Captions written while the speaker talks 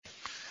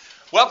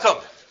Welcome.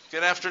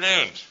 Good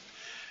afternoon.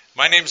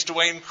 My name's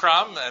Dwayne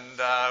Crum,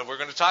 and we're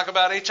going to talk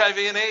about HIV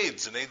and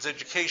AIDS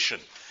education,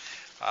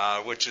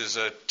 which is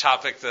a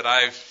topic that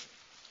I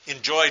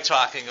enjoy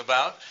talking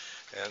about.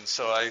 And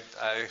so I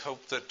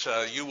hope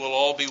that you will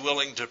all be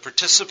willing to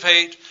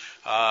participate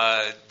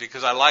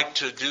because I like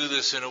to do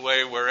this in a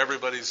way where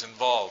everybody's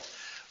involved.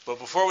 But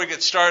before we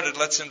get started,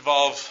 let's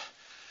involve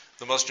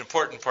the most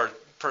important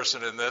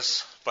person in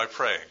this by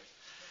praying.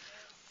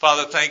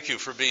 Father, thank you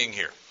for being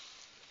here.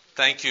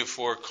 Thank you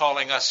for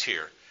calling us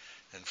here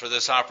and for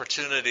this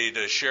opportunity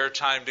to share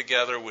time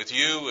together with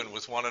you and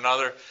with one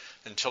another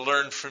and to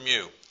learn from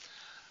you.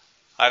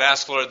 I'd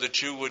ask, Lord,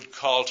 that you would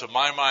call to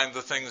my mind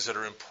the things that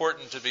are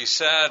important to be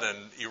said and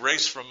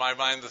erase from my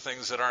mind the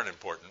things that aren't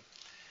important,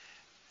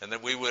 and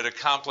that we would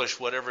accomplish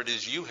whatever it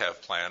is you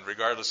have planned,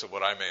 regardless of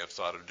what I may have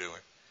thought of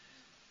doing.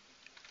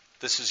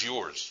 This is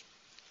yours.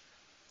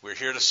 We're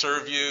here to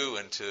serve you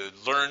and to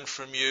learn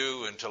from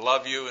you and to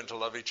love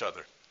each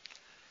other.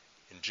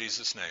 In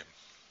Jesus' name,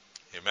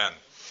 amen.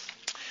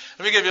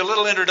 Let me give you a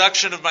little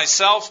introduction of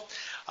myself.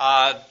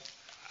 I'm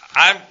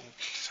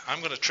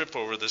going to trip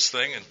over this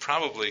thing and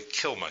probably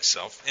kill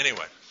myself.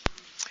 Anyway,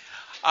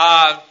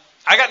 I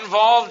got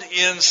involved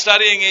in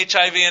studying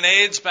HIV and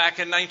AIDS back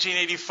in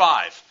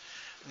 1985.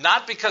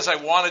 Not because I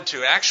wanted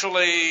to.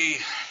 Actually,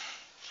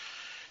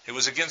 it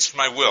was against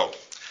my will.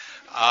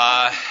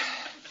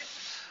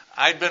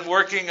 I'd been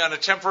working on a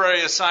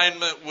temporary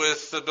assignment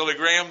with the Billy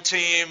Graham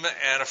team,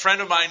 and a friend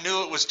of mine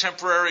knew it was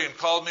temporary and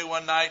called me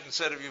one night and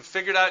said, "Have you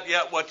figured out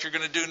yet what you're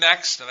going to do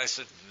next?" And I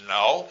said,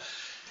 "No."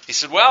 He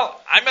said,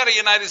 "Well, I met a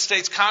United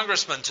States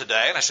congressman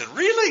today." And I said,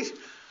 "Really?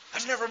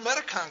 I've never met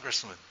a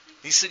congressman."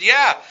 He said,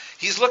 "Yeah,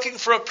 he's looking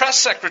for a press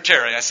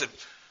secretary." I said,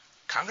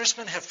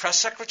 "Congressmen have press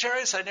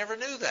secretaries? I never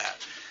knew that."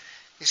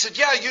 He said,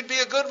 "Yeah, you'd be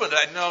a good one."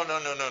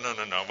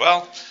 No.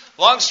 Well,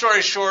 long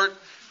story short,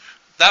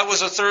 that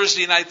was a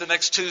Thursday night. The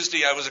next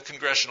Tuesday, I was a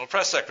congressional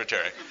press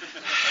secretary.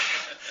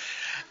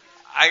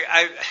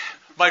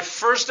 My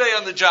first day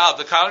on the job,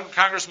 the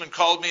congressman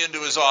called me into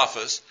his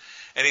office,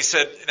 and he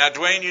said, "Now,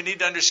 Dwayne, you need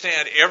to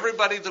understand,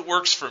 everybody that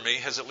works for me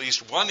has at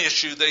least one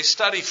issue they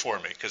study for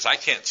me, because I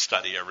can't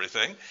study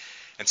everything."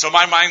 And so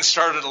my mind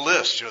started a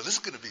list. This is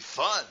going to be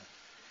fun.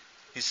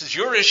 He says,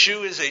 "Your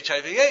issue is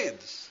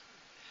HIV/AIDS."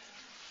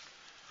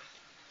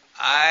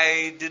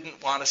 I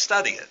didn't want to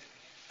study it.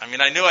 I mean,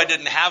 I knew I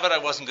didn't have it. I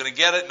wasn't going to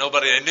get it.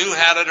 Nobody I knew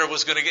had it or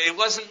was going to get it. It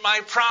wasn't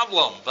my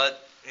problem,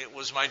 but it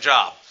was my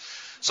job.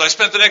 So I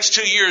spent the next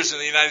 2 years in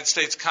the United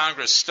States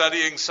Congress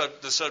studying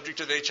the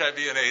subject of HIV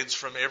and AIDS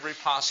from every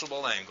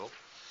possible angle.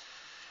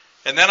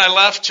 And then I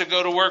left to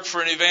go to work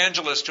for an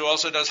evangelist who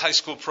also does high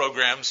school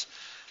programs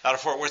out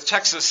of Fort Worth,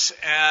 Texas.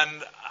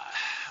 And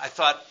I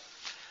thought,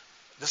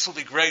 this will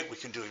be great. We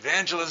can do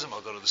evangelism.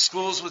 I'll go to the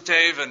schools with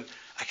Dave, and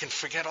I can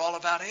forget all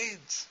about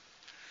AIDS.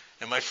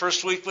 And my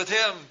first week with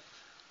him,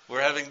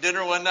 we're having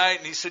dinner one night,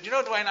 and he said,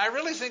 "Dwayne, I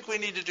really think we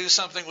need to do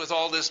something with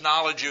all this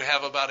knowledge you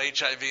have about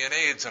HIV and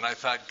AIDS." And I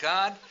thought,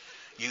 God,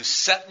 you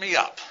set me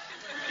up.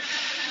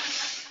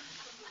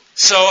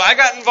 So I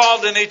got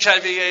involved in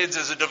HIV/AIDS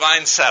as a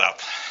divine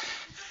setup.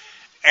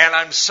 And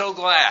I'm so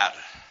glad.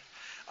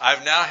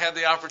 I've now had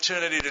the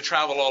opportunity to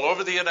travel all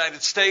over the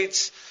United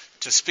States,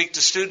 to speak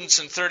to students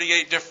in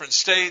 38 different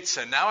states,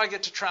 and now I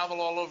get to travel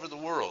all over the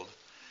world,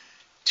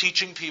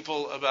 teaching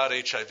people about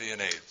HIV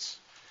and AIDS.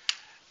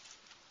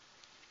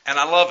 And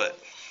I love it.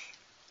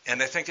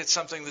 And I think it's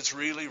something that's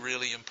really,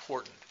 really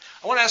important.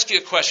 I want to ask you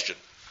a question.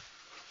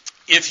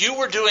 If you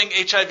were doing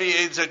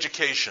HIV/AIDS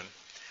education,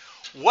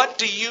 what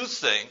do you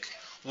think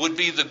would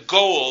be the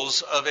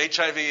goals of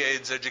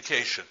HIV/AIDS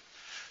education?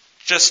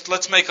 Just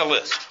let's make a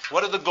list.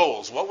 What are the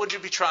goals? What would you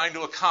be trying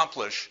to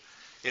accomplish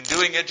in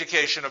doing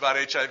education about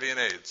HIV and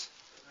AIDS?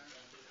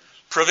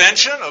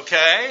 Prevention,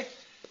 okay.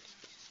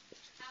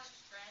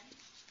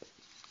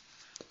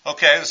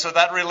 Okay, so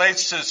that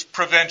relates to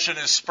prevention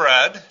is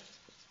spread.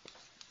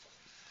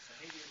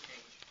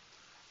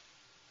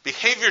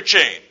 Behavior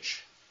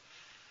change.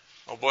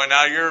 Oh boy,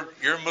 now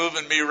you're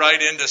moving me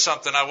right into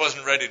something I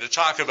wasn't ready to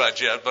talk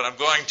about yet, but I'm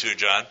going to,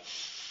 John.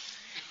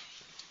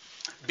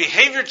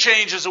 Behavior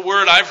change is a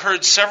word I've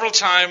heard several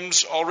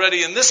times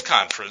already in this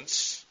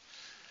conference,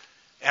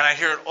 and I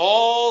hear it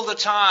all the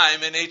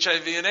time in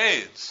HIV and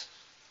AIDS.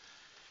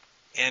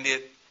 And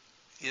it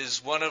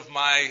is one of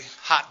my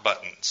hot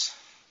buttons.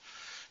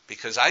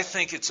 Because I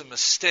think it's a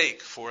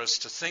mistake for us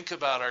to think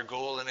about our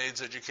goal in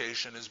AIDS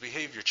education as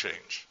behavior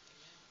change.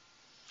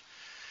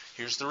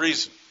 Here's the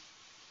reason.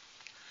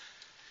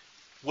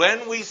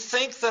 When we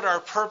think that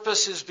our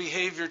purpose is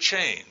behavior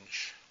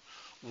change,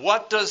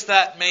 what does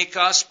that make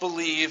us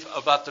believe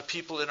about the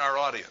people in our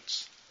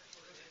audience?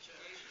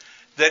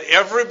 That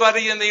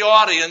everybody in the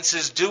audience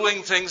is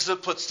doing things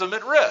that puts them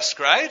at risk,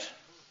 right?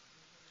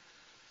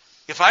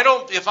 If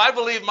I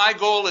believe my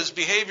goal is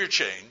behavior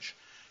change,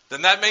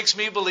 then that makes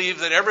me believe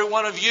that every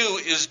one of you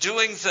is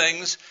doing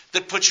things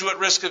that put you at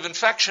risk of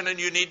infection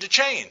and you need to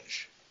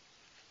change.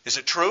 Is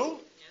it true?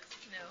 Yes.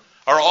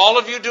 No. Are all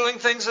of you doing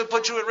things that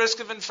put you at risk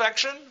of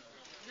infection?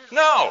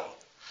 No.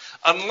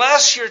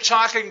 Unless you're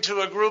talking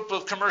to a group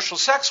of commercial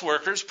sex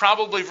workers,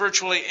 probably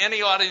virtually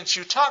any audience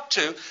you talk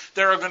to,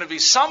 there are going to be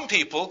some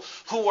people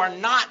who are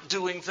not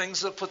doing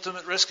things that put them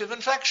at risk of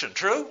infection.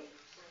 True?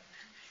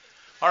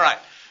 All right.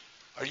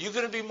 Are you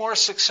going to be more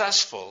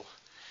successful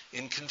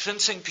in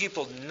convincing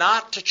people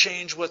not to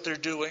change what they're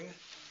doing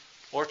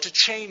or to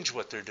change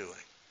what they're doing?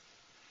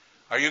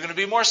 Are you going to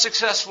be more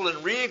successful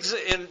in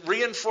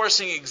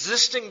reinforcing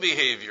existing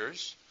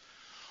behaviors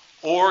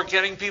or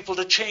getting people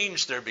to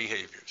change their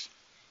behaviors?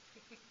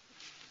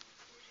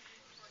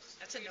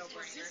 That's a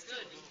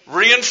no-brainer.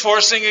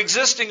 Reinforcing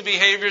existing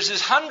behaviors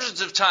is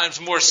hundreds of times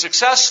more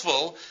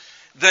successful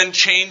than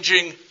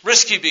changing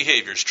risky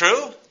behaviors.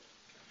 True?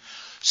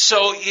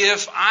 So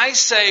if I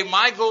say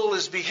my goal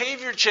is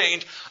behavior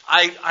change,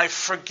 I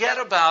forget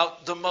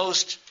about the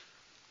most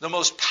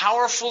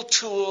powerful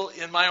tool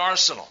in my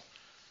arsenal,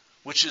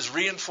 which is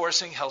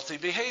reinforcing healthy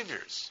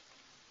behaviors.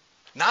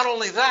 Not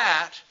only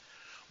that,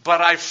 but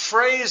I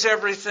phrase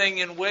everything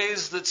in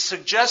ways that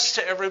suggest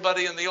to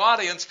everybody in the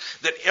audience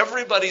that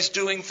everybody's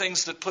doing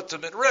things that put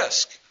them at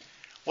risk.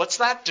 What's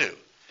that do?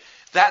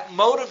 That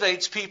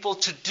motivates people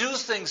to do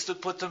things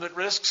that put them at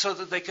risk so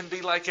that they can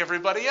be like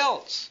everybody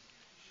else.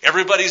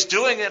 Everybody's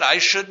doing it, I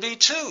should be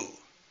too.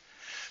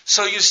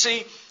 So you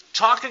see,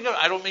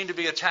 I don't mean to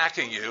be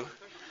attacking you,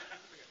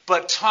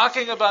 but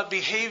talking about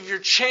behavior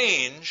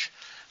change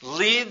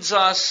leads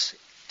us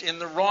in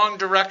the wrong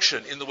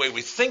direction in the way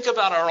we think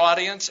about our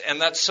audience,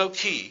 and that's so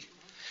key.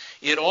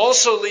 It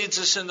also leads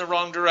us in the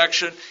wrong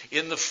direction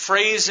in the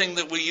phrasing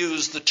that we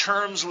use, the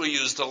terms we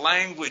use, the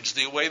language,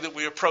 the way that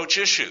we approach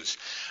issues.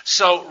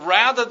 So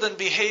rather than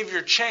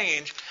behavior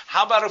change,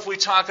 how about if we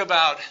talk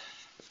about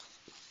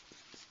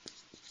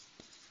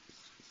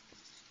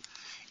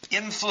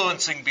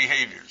influencing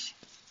behaviors?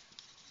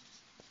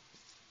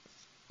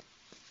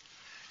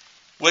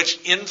 Which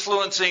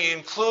influencing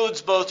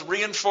includes both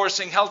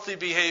reinforcing healthy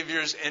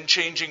behaviors and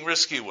changing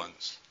risky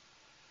ones.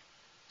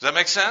 Does that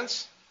make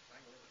sense?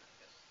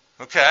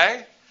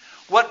 Okay.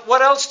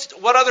 What else?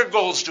 What other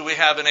goals do we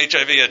have in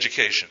HIV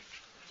education?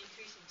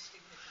 Decreasing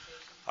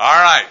stigmatization. All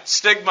right,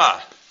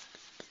 stigma.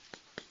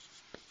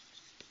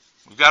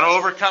 We've got to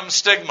overcome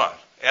stigma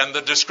and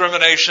the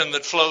discrimination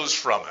that flows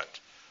from it.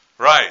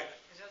 Right.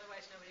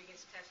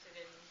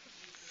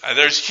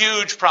 There's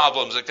huge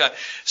problems.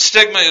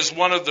 Stigma is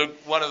one of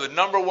the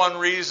number one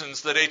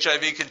reasons that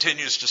HIV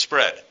continues to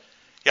spread.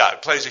 Yeah,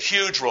 it plays a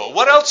huge role.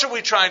 What else are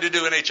we trying to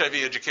do in HIV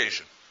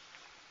education?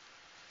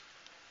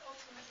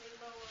 Ultimately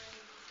lowering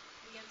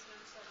the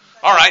incidence of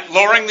infection. All right,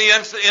 lowering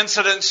the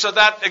incidence. So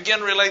that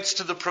again relates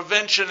to the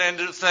prevention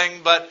end of the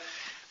thing, but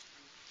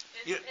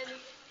And get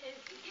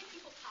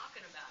people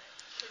talking about it,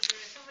 because there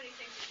are so many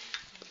things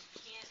that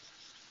you can't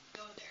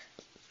go there.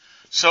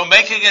 so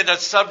making it a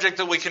subject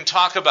that we can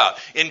talk about,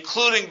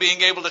 including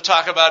being able to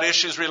talk about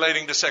issues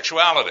relating to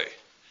sexuality,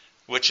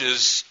 which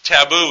is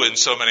taboo in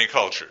so many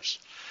cultures.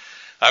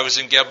 I was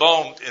in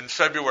Gabon in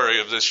February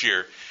of this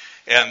year,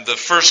 and the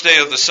first day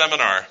of the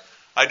seminar,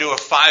 I do a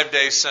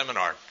 5-day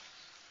seminar.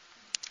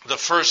 The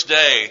first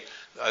day,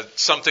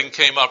 something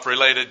came up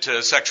related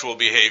to sexual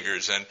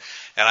behaviors, and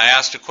I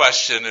asked a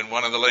question, and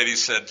one of the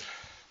ladies said,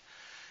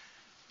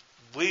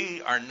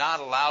 "We are not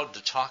allowed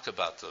to talk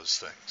about those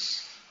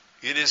things.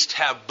 It is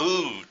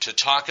taboo to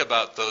talk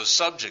about those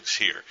subjects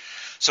here."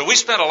 So we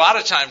spent a lot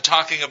of time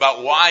talking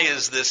about why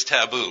is this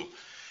taboo,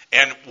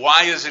 and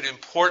why is it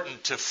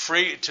important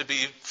to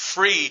be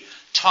free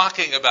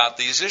talking about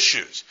these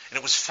issues. And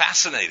it was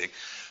fascinating,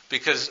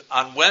 because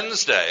on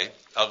Wednesday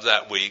of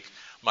that week,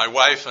 my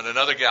wife and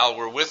another gal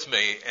were with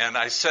me, and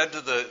I said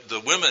to the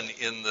women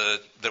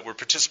that were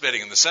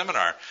participating in the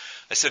seminar,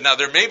 I said, "Now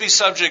there may be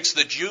subjects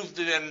that you've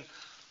been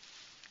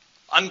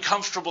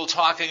uncomfortable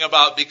talking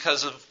about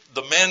because of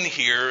the men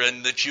here,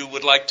 and that you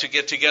would like to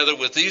get together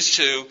with these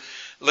two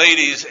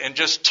ladies and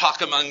just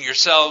talk among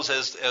yourselves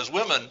as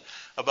women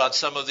about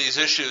some of these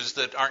issues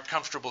that aren't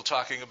comfortable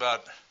talking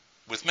about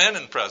with men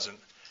in present."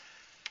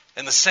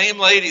 And the same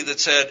lady that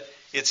said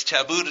it's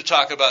taboo to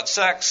talk about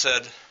sex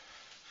said,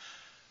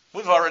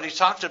 "We've already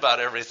talked about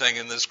everything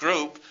in this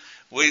group.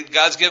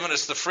 God's given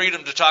us the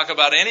freedom to talk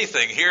about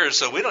anything here,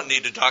 so we don't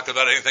need to talk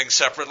about anything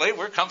separately.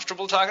 We're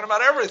comfortable talking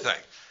about everything."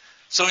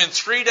 So in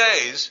 3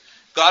 days,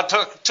 God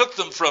took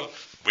them from,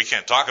 "We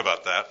can't talk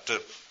about that,"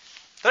 to,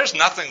 "There's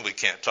nothing we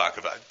can't talk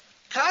about."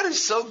 God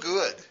is so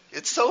good.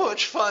 It's so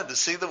much fun to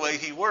see the way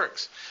He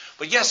works.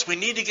 But yes, we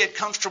need to get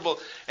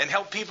comfortable and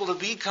help people to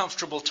be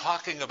comfortable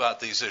talking about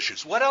these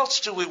issues. What else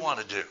do we want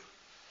to do?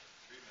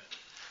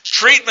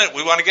 Treatment.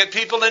 We want to get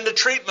people into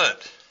treatment.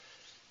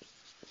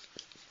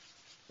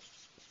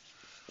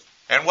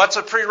 And what's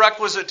a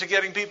prerequisite to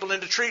getting people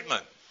into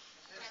treatment?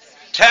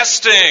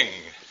 Testing.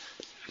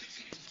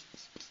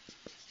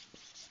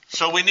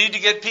 So we need to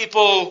get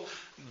people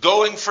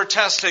going for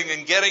testing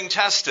and getting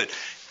tested.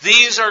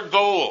 These are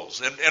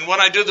goals. And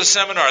when I do the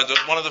seminar,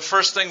 one of the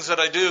first things that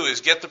I do is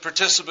get the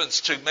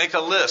participants to make a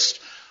list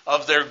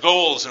of their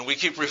goals. And we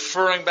keep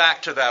referring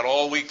back to that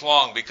all week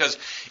long, because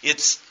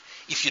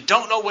if you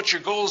don't know what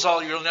your goals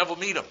are, you'll never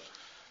meet them.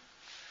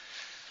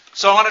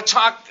 So I want to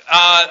talk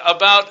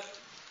about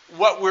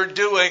what we're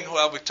doing.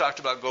 Well, we talked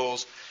about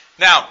goals.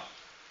 Now,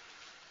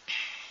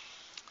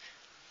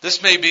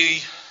 this may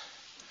be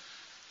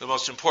the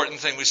most important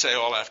thing we say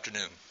all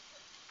afternoon.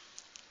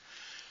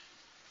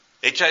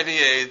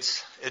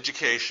 HIV/AIDS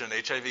education,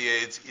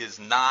 HIV/AIDS is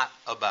not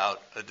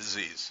about a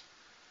disease.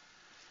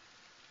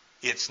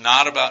 It's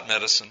not about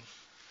medicine.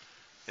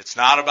 It's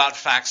not about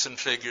facts and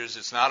figures.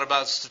 It's not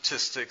about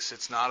statistics.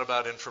 It's not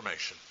about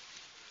information.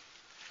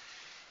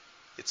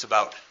 It's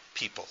about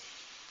people.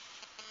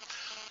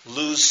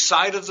 Lose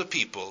sight of the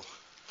people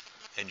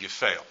and you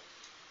fail.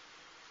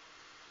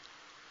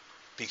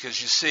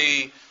 Because you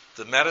see,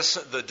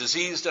 the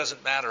disease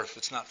doesn't matter if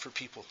it's not for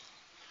people.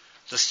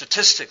 The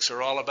statistics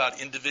are all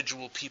about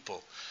individual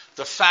people.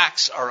 The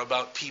facts are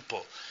about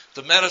people.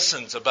 The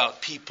medicine's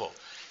about people.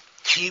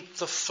 Keep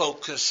the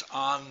focus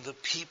on the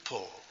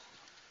people.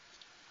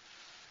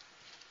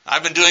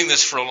 I've been doing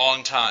this for a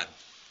long time.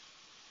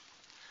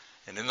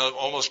 And in the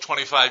almost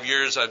 25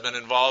 years I've been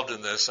involved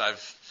in this,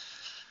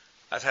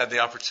 I've had the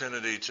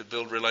opportunity to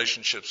build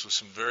relationships with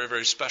some very,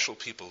 very special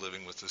people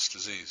living with this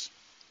disease.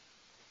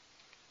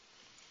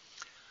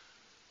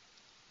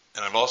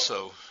 And I've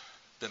also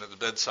been at the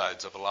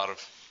bedsides of a lot of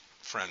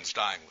friends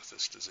dying with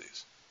this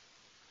disease.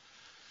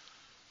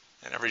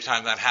 And every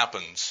time that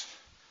happens,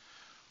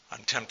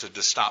 I'm tempted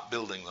to stop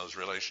building those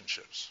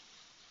relationships.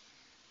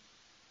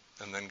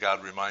 And then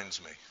God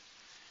reminds me,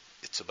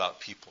 it's about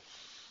people.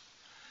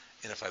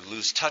 And if I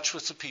lose touch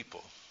with the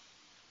people,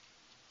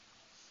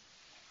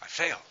 I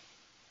fail.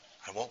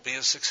 I won't be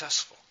as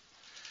successful.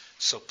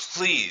 So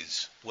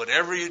please,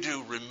 whatever you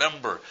do,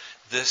 remember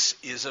this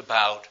is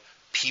about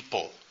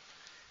people.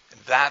 And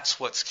that's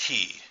what's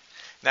key.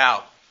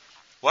 Now,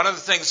 one of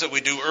the things that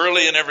we do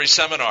early in every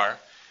seminar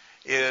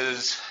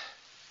is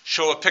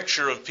show a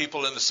picture of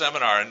people in the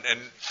seminar. And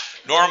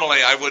normally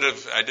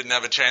I didn't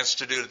have a chance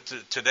to do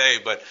it today,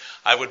 but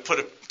I would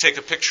take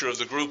a picture of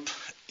the group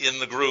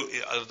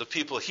of the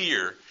people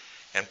here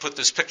and put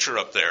this picture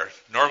up there.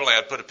 Normally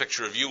I'd put a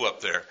picture of you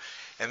up there.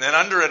 And then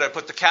under it I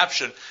put the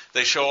caption,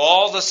 they show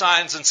all the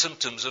signs and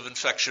symptoms of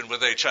infection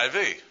with HIV.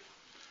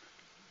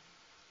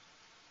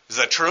 Is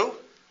that true?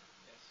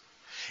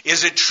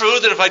 Is it true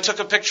that if I took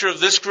a picture of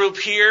this group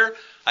here,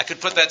 I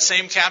could put that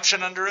same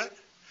caption under it?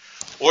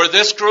 Or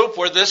this group,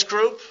 or this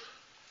group?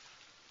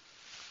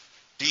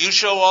 Do you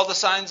show all the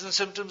signs and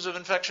symptoms of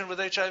infection with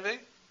HIV?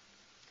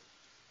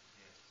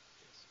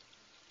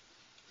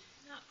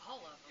 Not all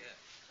of them.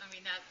 I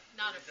mean,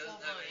 not a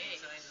full-blown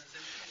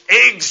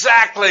AIDS.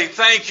 Exactly.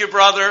 Thank you,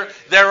 brother.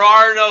 There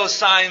are no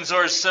signs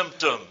or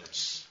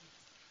symptoms.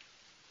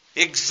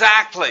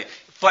 Exactly.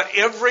 But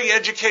every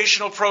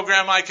educational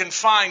program I can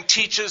find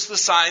teaches the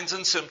signs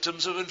and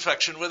symptoms of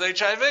infection with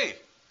HIV.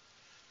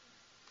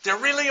 There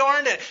really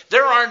aren't any.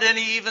 There aren't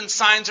any even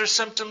signs or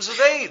symptoms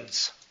of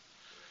AIDS.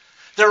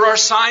 There are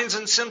signs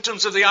and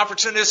symptoms of the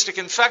opportunistic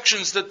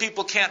infections that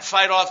people can't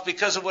fight off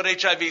because of what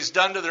HIV has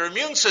done to their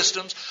immune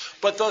systems.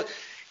 But the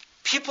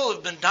people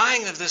have been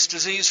dying of this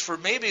disease for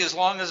maybe as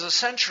long as a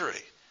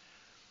century.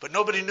 But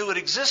nobody knew it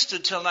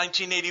existed till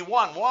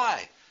 1981.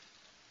 Why?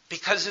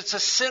 Because it's a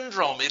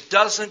syndrome. It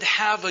doesn't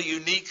have a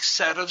unique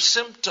set of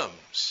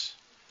symptoms.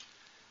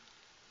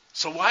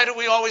 So why do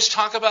we always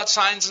talk about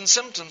signs and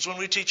symptoms when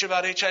we teach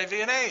about HIV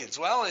and AIDS?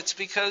 Well, it's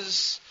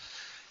because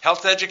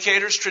health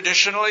educators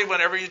traditionally,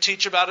 whenever you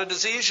teach about a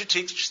disease, you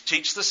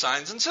teach the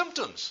signs and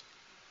symptoms.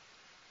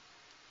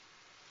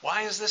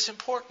 Why is this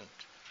important?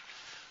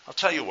 I'll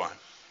tell you why.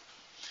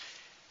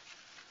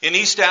 In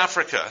East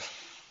Africa,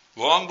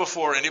 long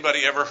before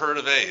anybody ever heard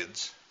of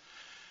AIDS,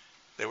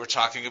 they were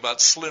talking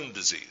about slim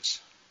disease.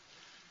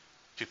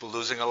 People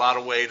losing a lot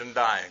of weight and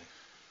dying.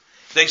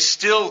 They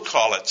still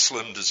call it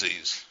slim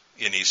disease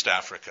in East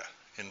Africa.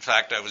 In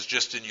fact, I was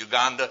just in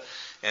Uganda,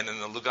 and in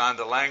the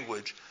Luganda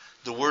language,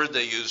 the word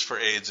they use for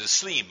AIDS is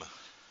slim.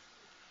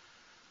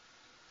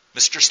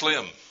 Mr.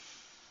 Slim.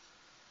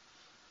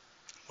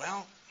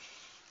 Well,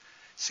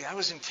 see, I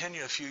was in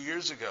Kenya a few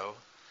years ago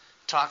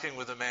talking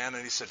with a man,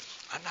 and he said,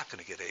 I'm not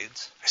going to get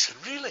AIDS. I said,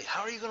 really?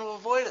 How are you going to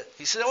avoid it?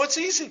 He said, oh, it's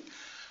easy.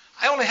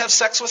 I only have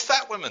sex with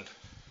fat women.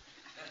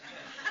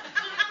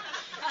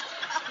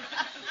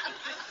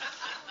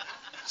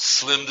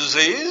 Slim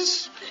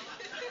disease?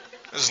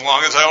 As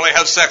long as I only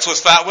have sex with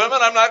fat women,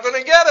 I'm not going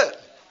to get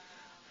it.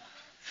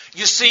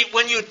 You see,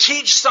 when you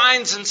teach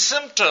signs and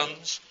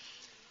symptoms,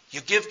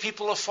 you give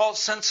people a false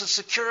sense of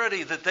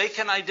security that they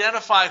can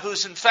identify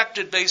who's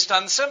infected based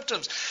on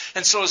symptoms.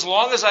 And so as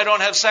long as I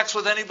don't have sex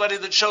with anybody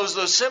that shows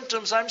those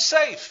symptoms, I'm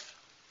safe.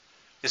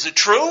 Is it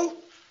true?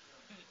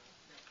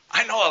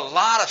 I know a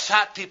lot of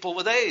fat people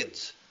with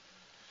AIDS.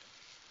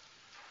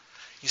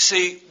 You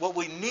see, what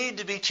we need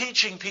to be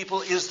teaching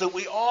people is that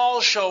we all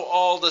show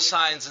all the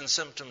signs and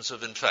symptoms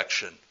of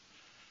infection.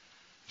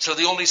 So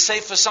the only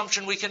safe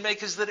assumption we can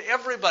make is that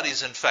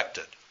everybody's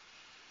infected.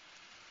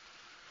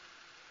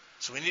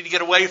 So we need to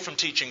get away from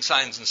teaching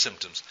signs and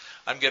symptoms.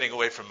 I'm getting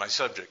away from my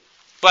subject.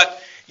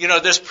 But,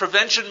 this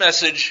prevention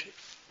message,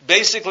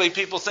 basically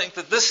people think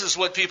that this is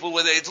what people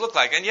with AIDS look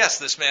like. And yes,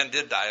 this man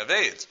did die of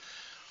AIDS.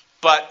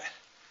 But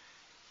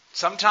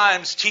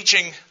sometimes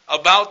teaching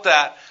about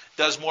that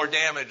does more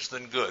damage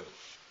than good.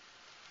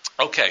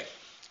 Okay.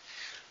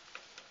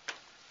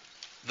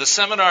 The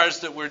seminars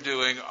that we're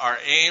doing are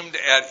aimed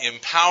at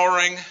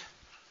empowering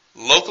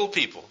local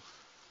people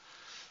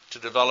to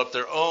develop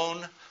their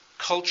own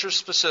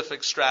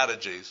culture-specific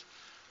strategies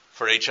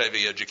for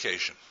HIV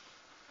education.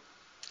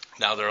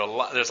 Now,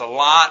 there's a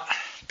lot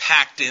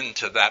packed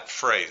into that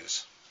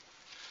phrase.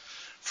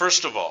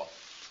 First of all,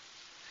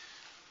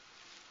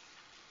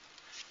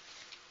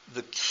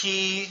 the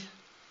key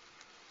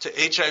to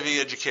HIV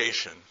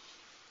education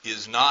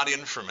is not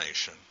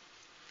information,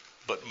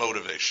 but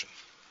motivation.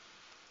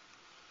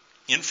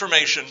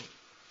 Information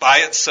by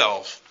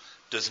itself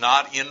does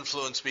not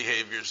influence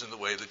behaviors in the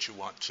way that you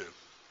want to.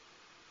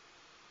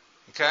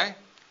 Okay?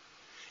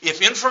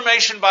 If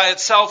information by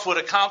itself would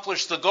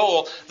accomplish the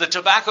goal, the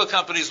tobacco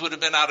companies would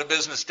have been out of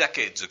business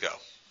decades ago.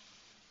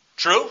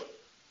 True?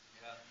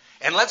 Yeah.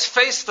 And let's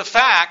face the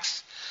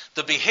facts.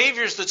 The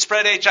behaviors that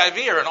spread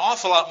HIV are an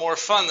awful lot more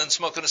fun than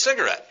smoking a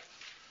cigarette.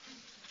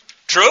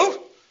 True?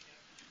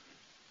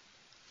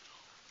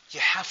 You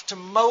have to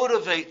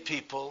motivate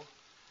people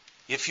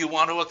if you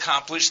want to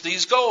accomplish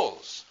these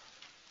goals.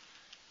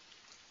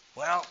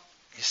 Well,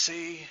 you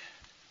see,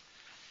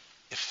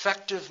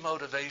 effective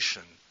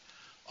motivation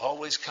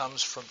always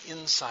comes from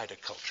inside a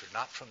culture,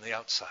 not from the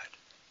outside.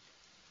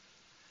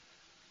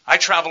 I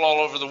travel all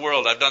over the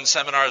world. I've done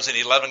seminars in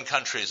 11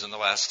 countries in the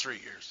last 3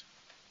 years.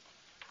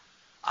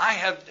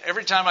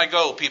 Every time I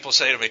go, people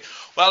say to me,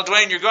 well,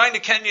 Dwayne, you're going to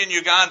Kenya and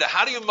Uganda.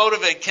 How do you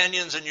motivate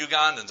Kenyans and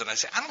Ugandans? And I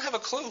say, I don't have a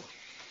clue.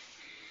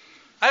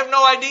 I have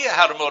no idea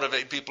how to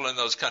motivate people in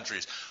those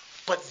countries.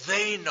 But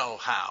they know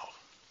how.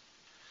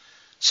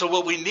 So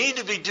what we need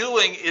to be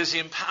doing is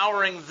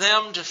empowering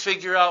them to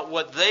figure out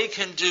what they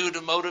can do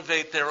to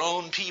motivate their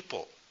own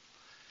people.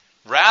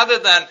 Rather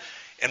than,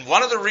 and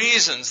one of the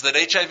reasons that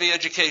HIV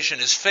education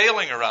is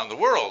failing around the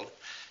world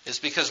is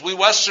because we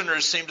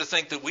Westerners seem to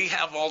think that we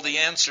have all the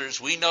answers.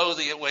 We know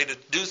the way to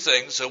do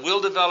things. So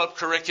we'll develop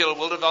curricula,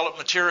 we'll develop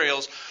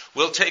materials,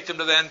 we'll take them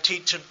to them,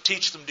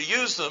 teach them to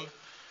use them.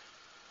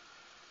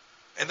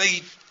 And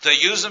they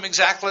use them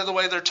exactly the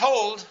way they're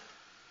told.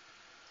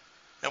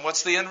 And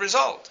what's the end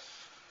result?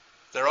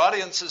 Their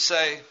audiences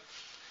say,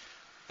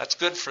 that's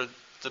good for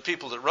the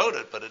people that wrote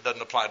it, but it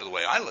doesn't apply to the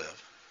way I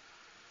live.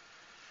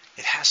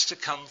 It has to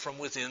come from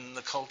within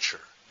the culture.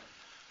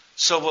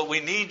 So what we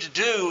need to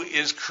do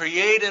is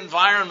create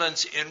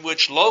environments in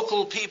which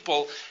local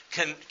people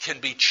can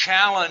be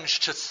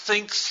challenged to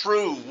think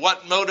through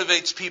what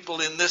motivates people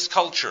in this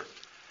culture.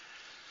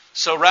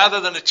 So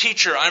rather than a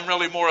teacher, I'm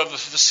really more of a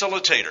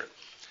facilitator.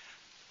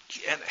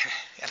 And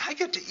I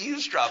get to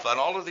eavesdrop on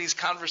all of these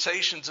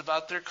conversations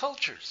about their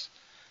cultures.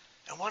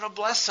 And what a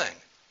blessing.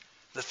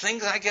 The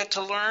things I get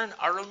to learn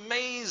are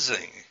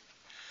amazing.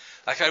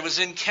 Like I was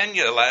in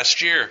Kenya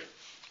last year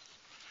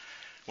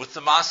with the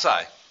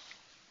Maasai.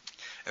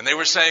 And they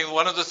were saying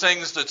one of the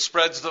things that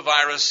spreads the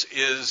virus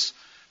is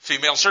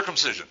female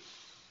circumcision,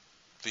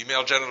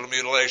 female genital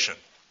mutilation.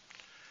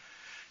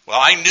 Well,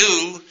 I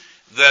knew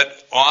that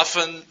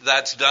often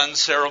that's done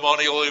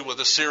ceremonially with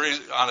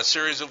on a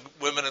series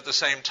of women at the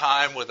same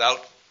time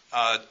without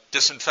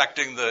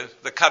disinfecting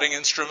the cutting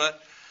instrument.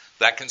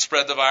 That can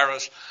spread the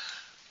virus.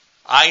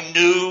 I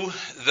knew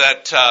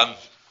that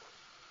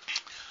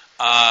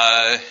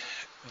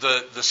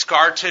the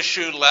scar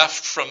tissue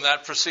left from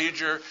that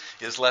procedure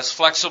is less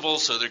flexible,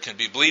 so there can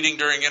be bleeding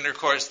during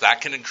intercourse.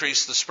 That can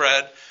increase the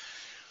spread.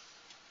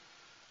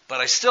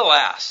 But I still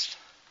asked,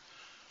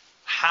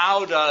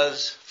 how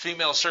does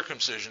female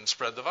circumcision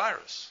spread the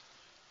virus?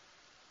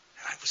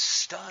 And I was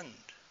stunned.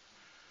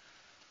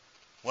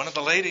 One of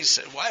the ladies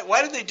said,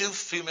 why did they do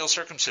female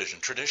circumcision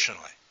traditionally?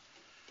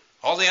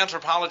 All the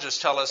anthropologists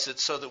tell us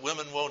it's so that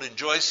women won't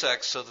enjoy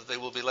sex, so that they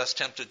will be less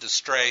tempted to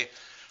stray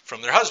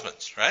from their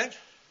husbands, right?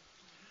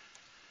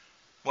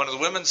 One of the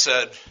women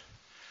said,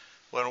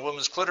 when a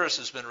woman's clitoris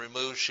has been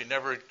removed, she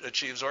never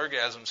achieves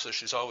orgasm, so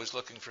she's always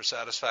looking for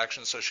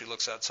satisfaction, so she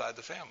looks outside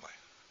the family,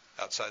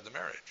 outside the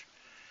marriage.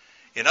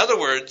 In other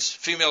words,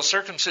 female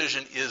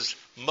circumcision is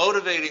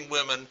motivating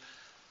women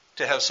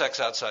to have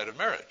sex outside of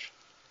marriage,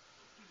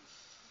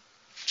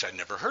 which I'd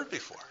never heard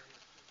before.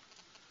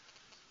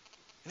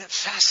 Isn't it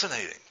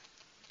fascinating?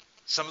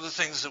 Some of the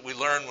things that we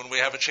learn when we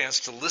have a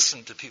chance to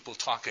listen to people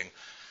talking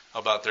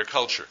about their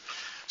culture.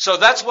 So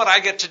that's what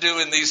I get to do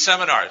in these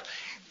seminars.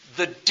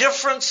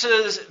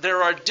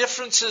 There are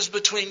differences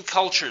between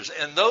cultures,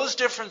 and those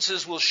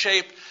differences will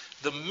shape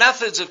the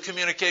methods of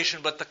communication,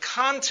 but the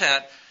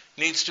content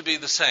needs to be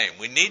the same.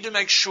 We need to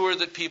make sure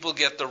that people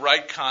get the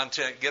right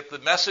content, get the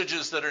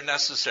messages that are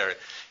necessary.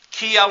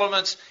 Key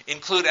elements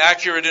include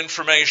accurate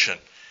information.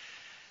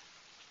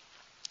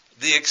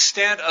 The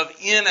extent of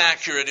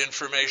inaccurate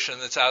information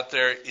that's out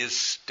there is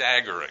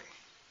staggering.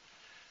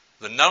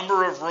 The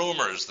number of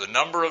rumors, the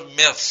number of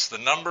myths, the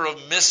number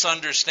of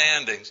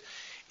misunderstandings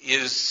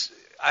is,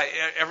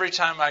 every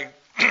time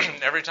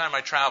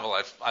I travel,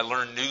 I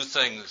learn new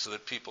things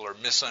that people are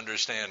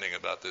misunderstanding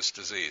about this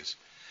disease.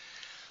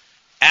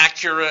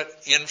 accurate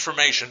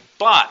information.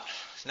 But,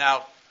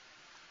 now,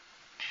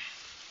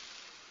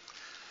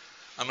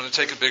 I'm going to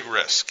take a big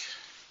risk,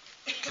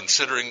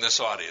 considering this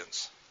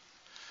audience.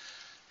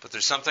 But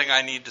there's something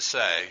I need to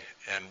say,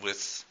 and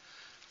with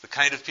the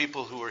kind of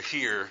people who are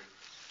here,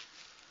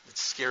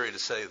 it's scary to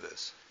say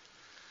this.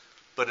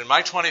 But in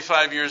my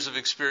 25 years of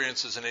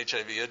experience as an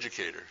HIV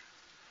educator,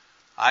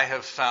 I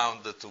have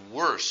found that the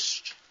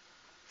worst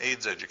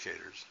AIDS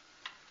educators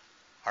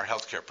are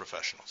healthcare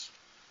professionals.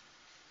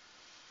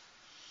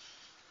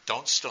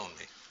 Don't stone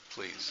me,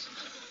 please.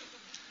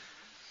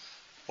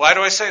 Why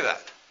do I say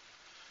that?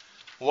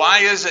 Why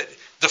is it?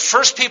 The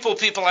first people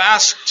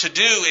ask to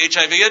do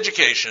HIV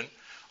education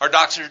are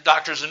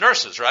doctors and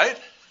nurses, right?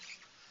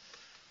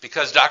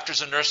 Because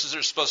doctors and nurses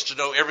are supposed to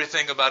know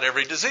everything about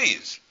every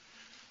disease,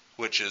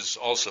 which is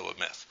also a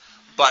myth.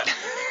 But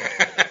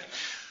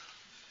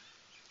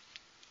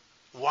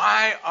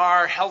why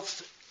are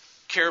health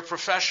care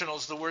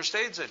professionals the worst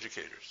AIDS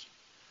educators?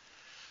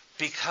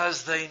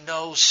 Because they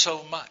know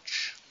so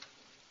much.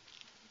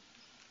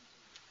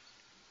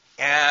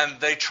 And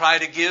they try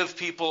to give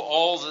people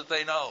all that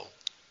they know.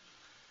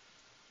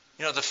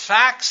 You know, the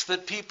facts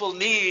that people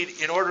need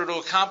in order to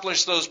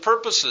accomplish those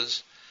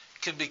purposes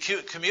can be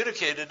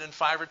communicated in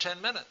 5 or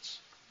 10 minutes.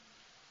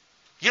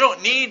 You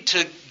don't need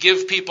to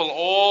give people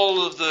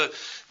all of the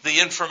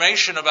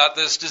information about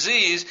this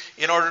disease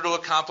in order to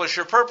accomplish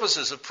your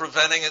purposes of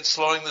preventing it,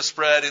 slowing the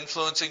spread,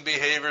 influencing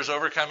behaviors,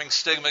 overcoming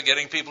stigma,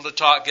 getting people to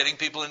talk, getting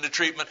people into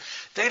treatment.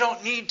 They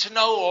don't need to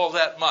know all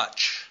that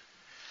much.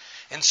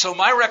 And so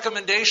my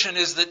recommendation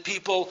is that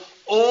people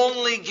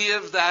only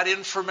give that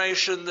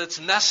information that's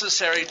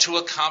necessary to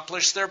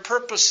accomplish their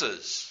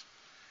purposes.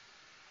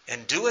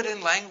 And do it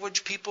in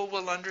language people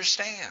will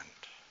understand.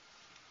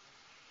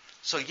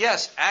 So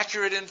yes,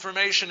 accurate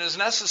information is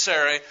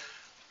necessary,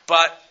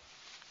 but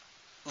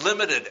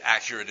limited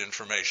accurate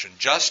information,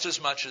 just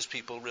as much as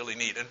people really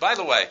need. And by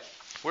the way,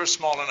 we're a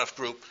small enough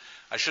group.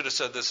 I should have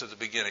said this at the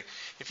beginning.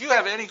 If you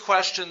have any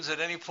questions at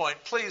any point,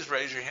 please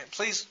raise your hand.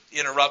 Please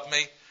interrupt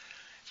me.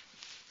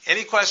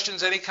 Any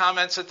questions, any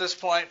comments at this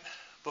point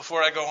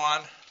before I go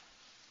on?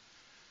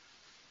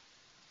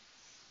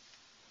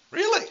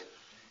 Really?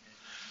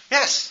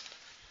 Yes?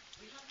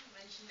 We haven't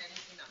mentioned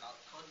anything about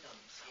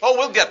condoms. Oh,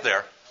 we'll get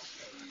there.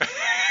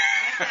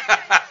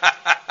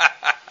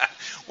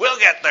 We'll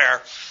get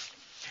there.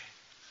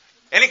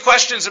 Any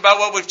questions about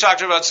what we've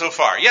talked about so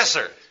far? Yes,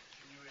 sir. Can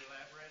you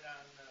elaborate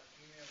on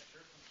female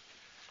circumcision?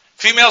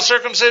 Female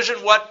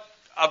circumcision, what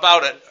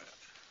about it?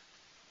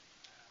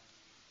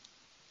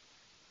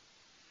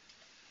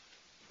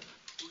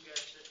 Who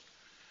gets it?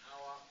 How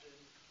often?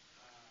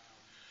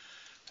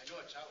 I know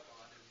it's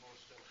outlawed in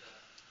most of the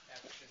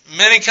African.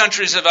 Many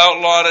countries have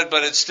outlawed it,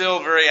 but it's still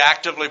very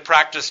actively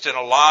practiced in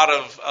a lot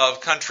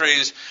of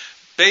countries.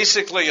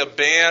 Basically a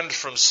ban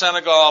from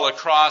Senegal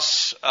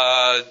across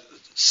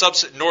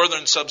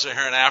northern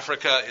sub-Saharan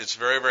Africa. It's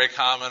very, very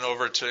common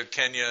over to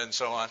Kenya and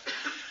so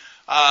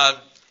on.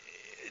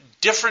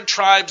 Different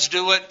tribes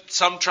do it,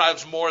 some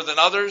tribes more than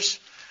others.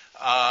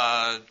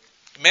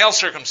 Male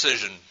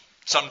circumcision,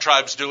 some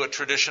tribes do it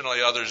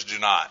traditionally, others do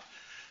not.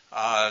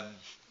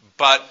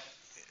 But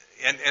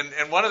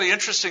one of the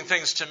interesting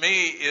things to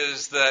me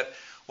is that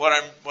what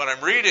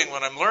I'm reading,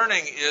 what I'm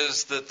learning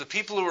is that the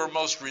people who are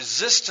most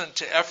resistant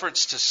to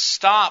efforts to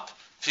stop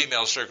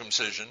female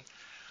circumcision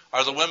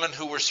are the women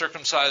who were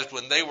circumcised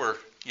when they were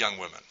young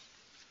women.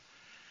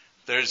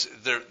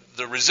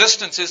 The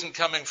resistance isn't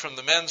coming from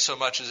the men so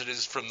much as it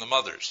is from the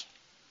mothers,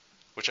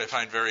 which I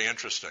find very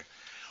interesting.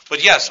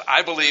 But yes,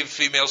 I believe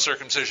female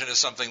circumcision is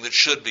something that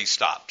should be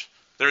stopped.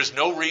 There is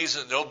no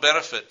reason, no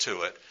benefit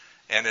to it,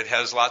 and it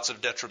has lots of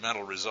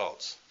detrimental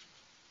results.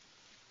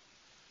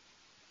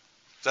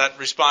 Does that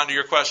respond to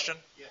your question?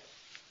 Yes.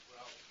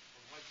 Well,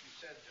 from what you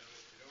said, though,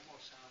 it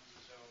almost sounds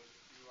as though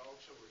you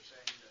also were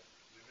saying that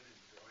women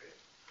enjoy it.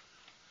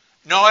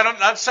 No, I'm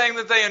not saying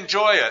that they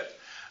enjoy it.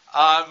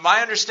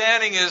 My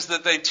understanding is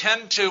that they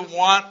tend to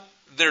want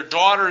their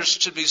daughters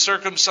to be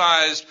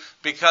circumcised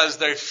because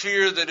they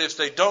fear that if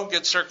they don't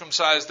get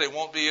circumcised, they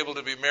won't be able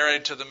to be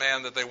married to the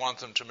man that they want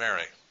them to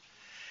marry.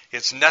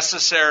 It's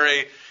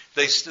necessary.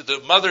 The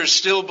mothers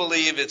still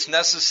believe it's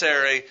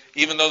necessary,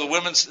 even though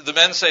the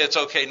men say it's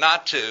okay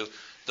not to.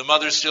 The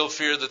mothers still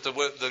fear that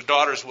the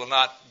daughters will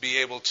not be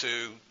able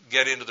to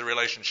get into the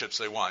relationships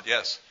they want.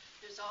 Yes?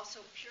 There's also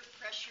peer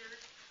pressure.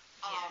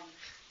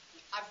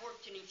 I've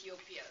worked in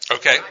Ethiopia.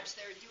 Okay. Tribes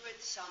there do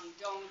it, some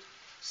don't.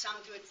 Some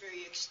do it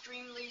very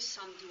extremely,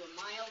 some do a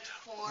mild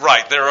form.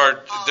 Right. There are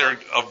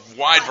a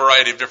wide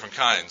variety of different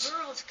kinds.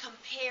 Girls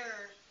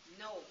compare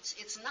notes.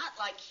 It's not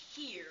like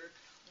here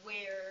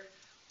where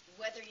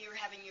whether you're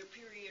having your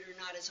period or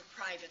not is a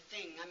private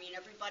thing. I mean,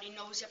 everybody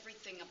knows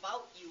everything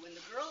about you. And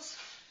the girls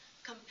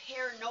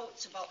compare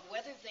notes about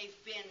whether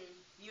they've been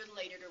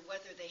mutilated or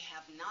whether they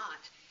have not.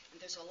 And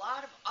there's a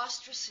lot of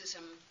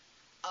ostracism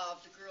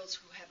of the girls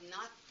who have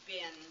not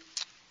been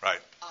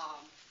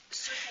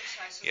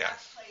circumcised. So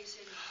that plays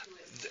into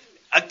it too.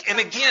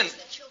 And again,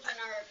 the children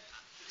are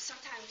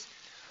sometimes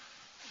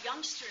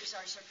youngsters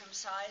are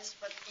circumcised,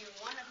 but in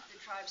one of the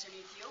tribes in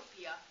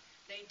Ethiopia,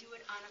 they do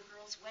it on a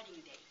girl's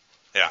wedding day.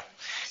 Yeah.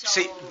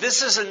 So, See,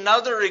 this is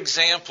another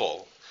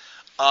example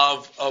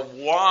of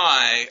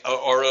why,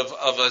 or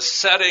of a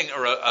setting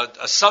or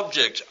a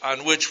subject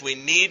on which we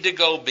need to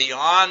go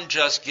beyond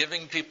just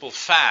giving people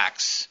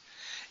facts,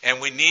 and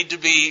we need to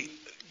be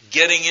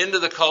getting into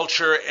the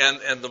culture,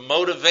 and the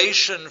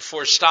motivation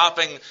for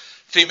stopping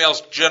female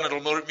genital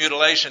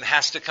mutilation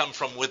has to come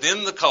from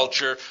within the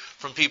culture,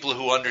 from people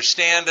who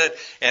understand it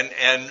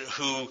and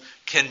who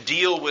can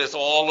deal with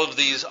all of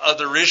these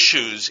other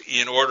issues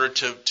in order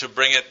to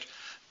bring it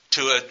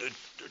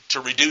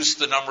to reduce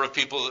the number of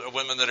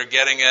women that are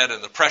getting it,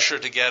 and the pressure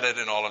to get it,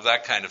 and all of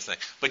that kind of thing.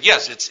 But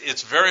yes,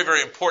 it's very,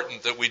 very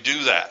important that we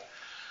do that.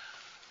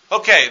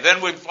 Okay,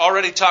 then we've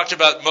already talked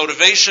about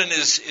motivation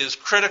is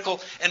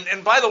critical.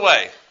 And by the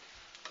way,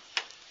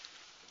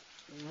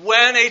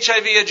 when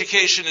HIV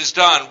education is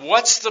done,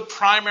 what's the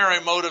primary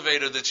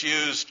motivator that's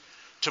used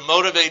to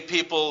motivate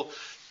people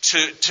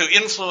to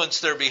influence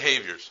their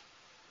behaviors?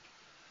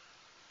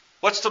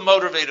 What's the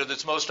motivator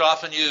that's most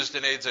often used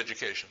in AIDS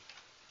education?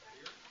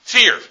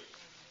 Fear.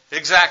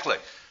 Exactly.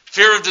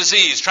 Fear of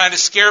disease, trying to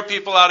scare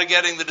people out of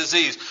getting the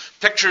disease.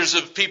 Pictures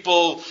of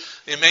people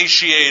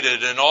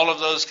emaciated and all of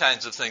those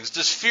kinds of things.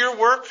 Does fear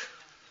work?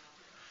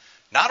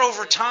 Not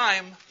over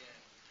time.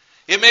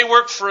 It may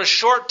work for a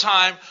short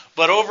time,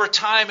 but over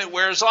time it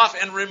wears off.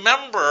 And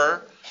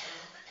remember,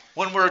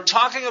 when we're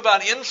talking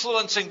about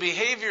influencing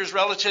behaviors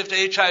relative to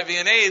HIV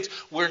and AIDS,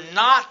 we're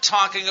not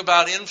talking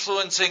about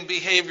influencing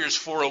behaviors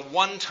for a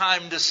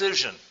one-time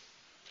decision.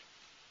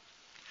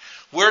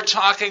 We're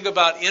talking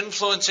about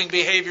influencing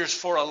behaviors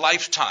for a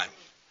lifetime.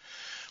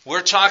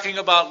 We're talking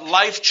about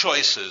life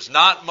choices,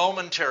 not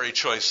momentary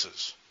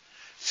choices.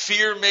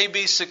 Fear may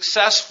be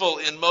successful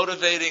in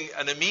motivating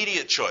an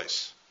immediate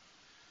choice,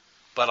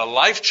 but a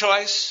life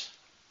choice,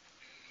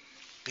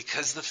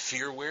 because the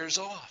fear wears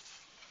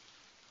off.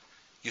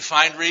 You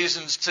find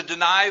reasons to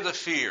deny the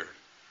fear.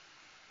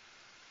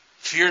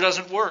 Fear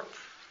doesn't work.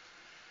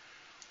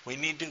 We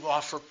need to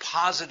offer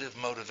positive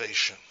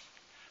motivation.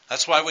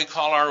 That's why we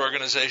call our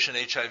organization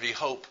HIV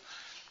Hope,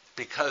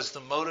 because the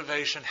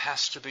motivation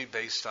has to be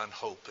based on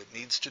hope. It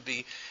needs to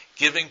be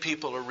giving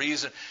people a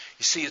reason.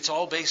 You see, it's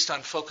all based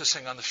on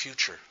focusing on the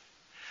future.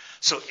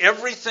 So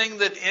everything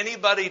that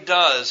anybody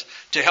does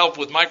to help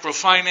with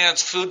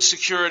microfinance, food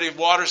security,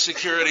 water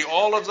security,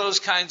 all of those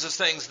kinds of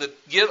things that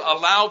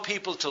allow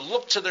people to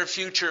look to their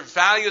future,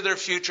 value their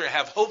future,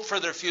 have hope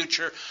for their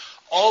future,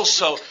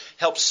 also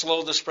helps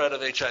slow the spread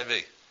of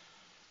HIV.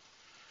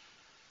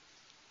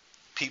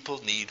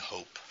 People need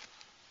hope.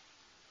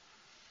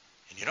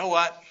 And you know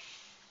what?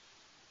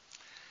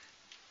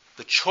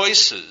 The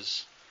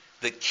choices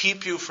that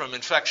keep you from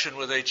infection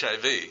with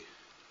HIV,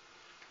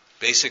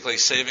 basically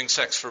saving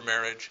sex for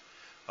marriage,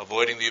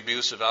 avoiding the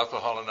abuse of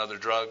alcohol and other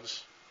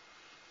drugs,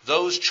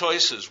 those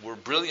choices were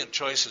brilliant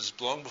choices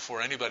long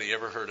before anybody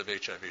ever heard of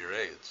HIV or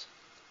AIDS.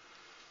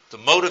 The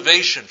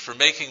motivation for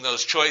making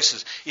those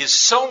choices is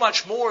so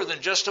much more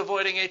than just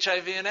avoiding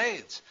HIV and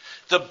AIDS.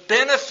 The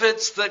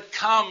benefits that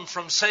come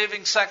from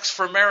saving sex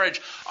for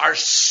marriage are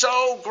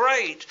so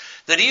great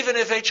that even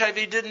if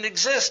HIV didn't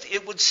exist,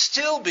 it would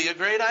still be a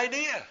great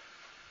idea.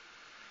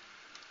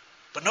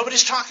 But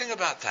nobody's talking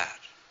about that.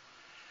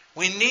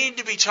 We need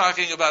to be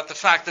talking about the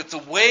fact that the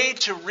way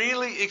to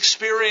really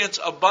experience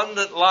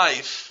abundant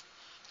life,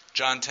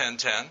 John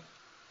 10:10,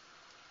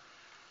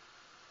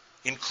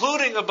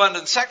 including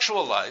abundant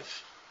sexual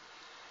life,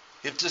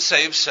 is to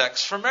save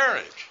sex for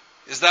marriage.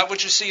 Is that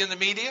what you see in the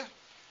media?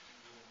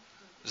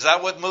 Is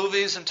that what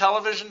movies and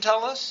television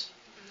tell us?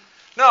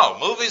 No,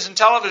 movies and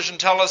television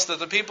tell us that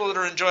the people that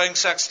are enjoying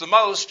sex the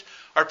most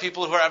are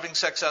people who are having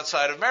sex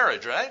outside of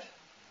marriage, right?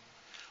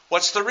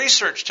 What's the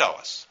research tell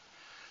us?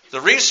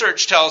 The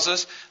research tells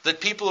us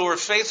that people who are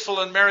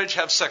faithful in marriage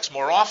have sex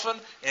more often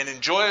and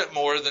enjoy it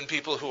more than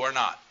people who are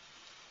not.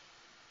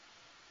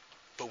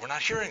 But we're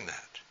not hearing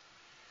that.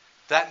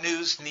 That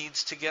news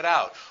needs to get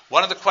out.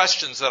 One of the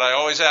questions that I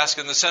always ask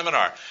in the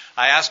seminar,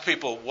 I ask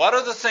people, what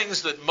are the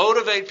things that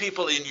motivate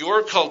people in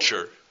your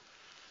culture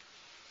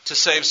to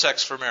save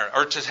sex for marriage,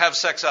 or to have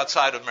sex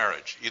outside of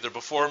marriage, either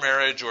before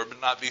marriage or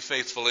not be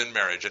faithful in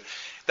marriage? And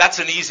that's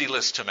an easy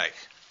list to make.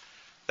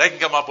 They can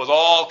come up with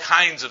all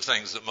kinds of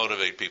things that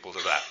motivate people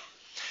to that.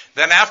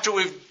 Then after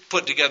we've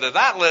put together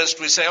that list,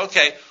 we say,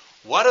 okay,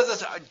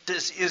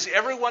 is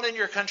everyone in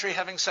your country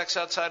having sex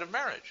outside of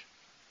marriage?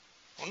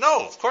 Well,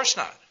 no, of course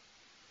not.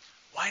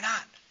 Why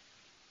not?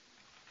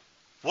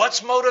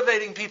 What's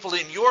motivating people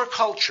in your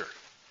culture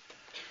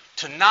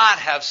to not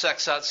have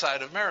sex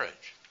outside of marriage?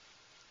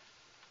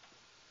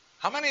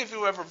 How many of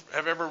you have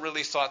ever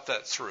really thought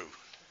that through?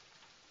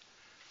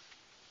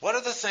 What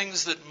are the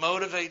things that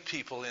motivate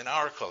people in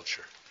our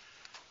culture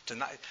to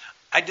not?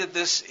 I did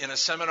this in a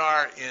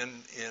seminar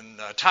in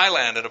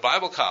Thailand at a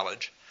Bible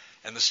college,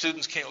 and the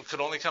students could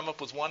only come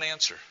up with one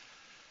answer.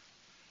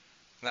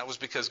 And that was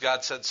because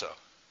God said so.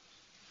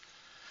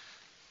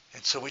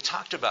 And so we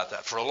talked about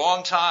that for a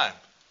long time.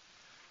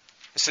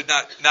 I said,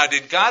 now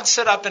did God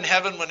sit up in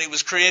heaven when he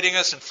was creating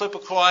us and flip a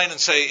coin and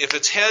say, if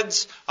it's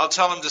heads, I'll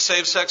tell them to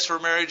save sex for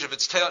marriage. If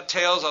it's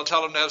tails, I'll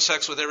tell them to have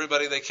sex with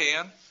everybody they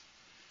can?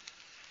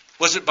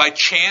 Was it by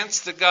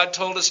chance that God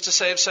told us to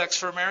save sex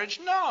for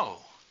marriage? No.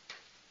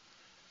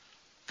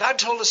 God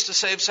told us to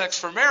save sex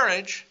for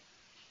marriage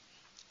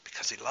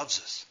because he loves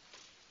us.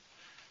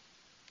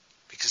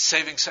 Because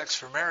saving sex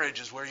for marriage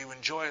is where you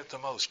enjoy it the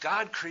most.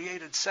 God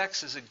created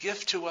sex as a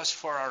gift to us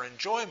for our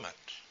enjoyment.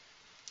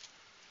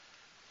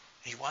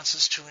 He wants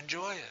us to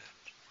enjoy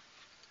it.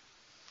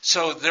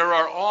 So there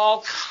are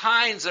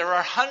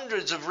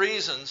hundreds of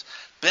reasons,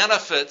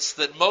 benefits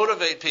that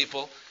motivate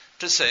people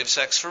to save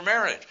sex for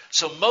marriage.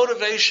 So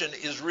motivation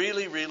is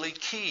really, really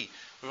key.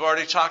 We've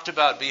already talked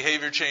about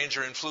behavior change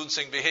or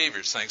influencing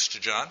behaviors, thanks to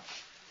John.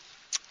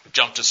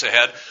 Jumped us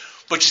ahead.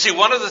 But you see,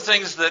 one of the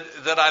things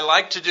that I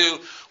like to do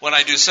when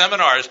I do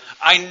seminars,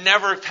 I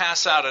never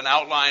pass out an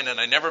outline and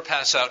I never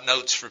pass out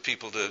notes for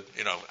people to,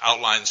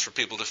 outlines for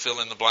people to fill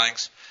in the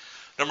blanks.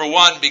 Number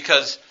one,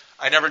 because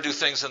I never do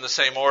things in the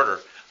same order.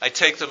 I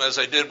take them as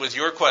I did with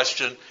your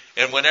question,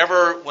 and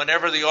whenever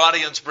the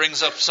audience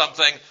brings up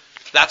something,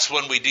 that's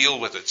when we deal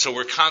with it. So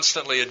we're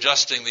constantly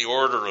adjusting the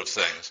order of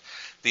things.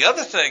 The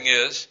other thing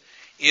is,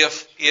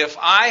 if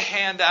I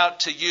hand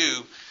out to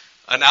you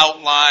an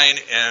outline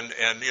and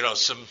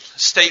some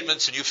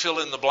statements and you fill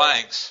in the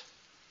blanks,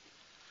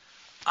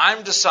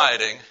 I'm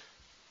deciding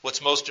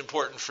what's most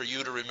important for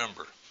you to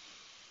remember.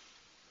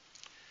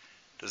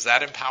 Does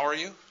that empower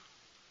you?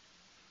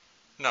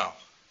 No.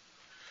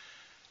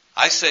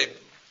 I say,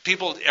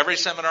 people, every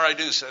seminar I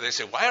do, they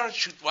say, why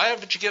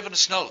haven't you given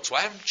us notes?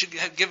 Why haven't you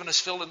given us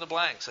fill in the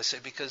blanks? I say,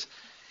 because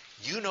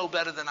you know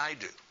better than I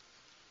do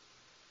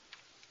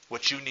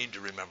what you need to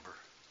remember.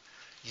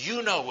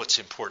 You know what's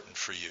important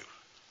for you.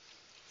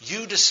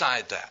 You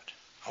decide that.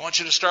 I want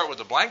you to start with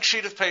a blank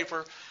sheet of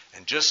paper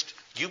and just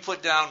you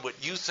put down what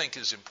you think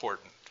is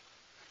important.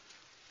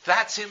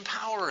 That's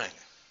empowering,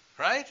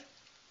 right?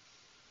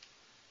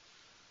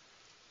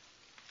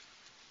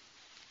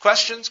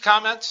 Questions,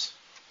 comments?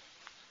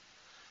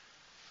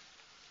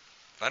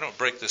 If I don't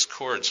break this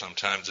cord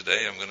sometime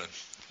today, I'm going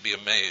to be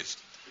amazed.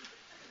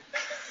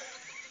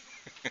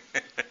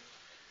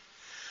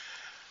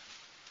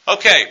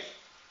 Okay.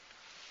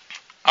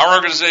 Our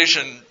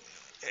organization,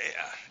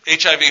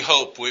 HIV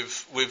Hope,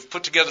 we've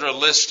put together a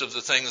list of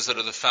the things that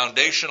are the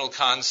foundational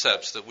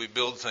concepts that we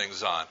build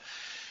things on.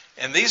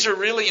 And these are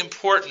really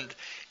important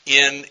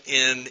in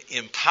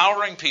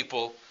empowering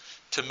people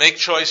to make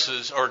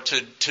choices or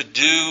to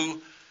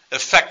do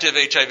effective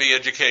HIV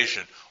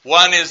education.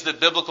 One is that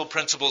biblical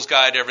principles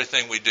guide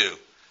everything we do.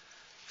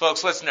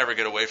 Folks, let's never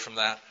get away from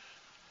that.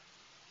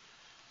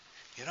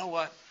 You know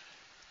what?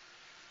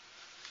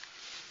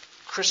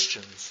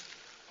 Christians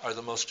are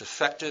the most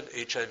effective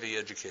HIV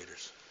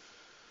educators.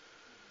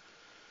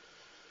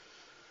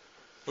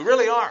 We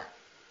really are.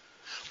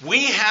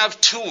 We have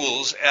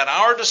tools at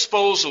our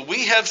disposal.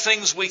 We have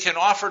things we can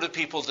offer to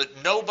people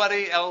that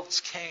nobody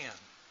else can.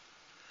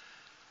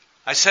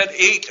 I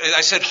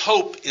said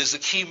hope is the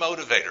key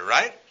motivator,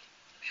 right?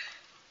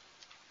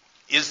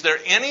 Is there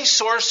any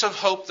source of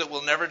hope that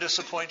will never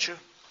disappoint you?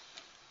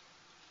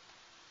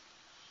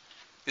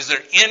 Is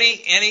there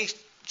any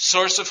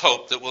source of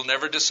hope that will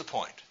never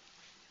disappoint?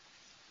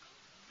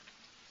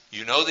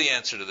 You know the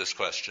answer to this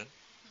question.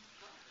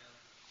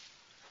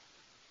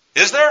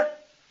 Is there?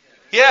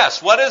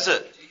 Yes. What is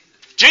it?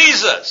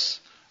 Jesus.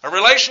 A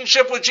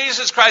relationship with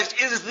Jesus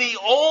Christ is the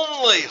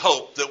only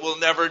hope that will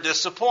never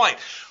disappoint.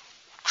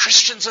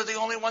 Christians are the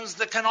only ones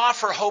that can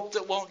offer hope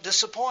that won't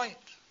disappoint.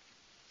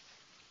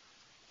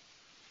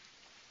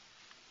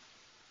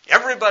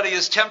 Everybody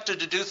is tempted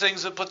to do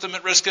things that put them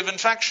at risk of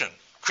infection.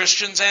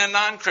 Christians and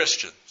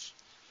non-Christians.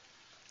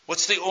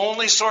 What's the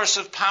only source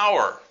of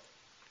power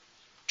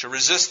to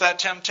resist that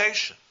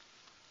temptation?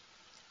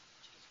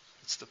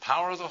 It's the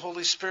power of the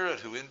Holy Spirit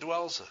who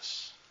indwells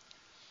us.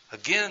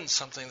 Again,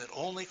 something that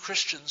only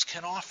Christians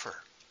can offer.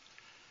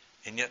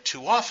 And yet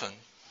too often,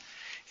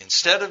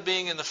 instead of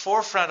being in the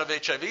forefront of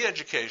HIV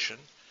education,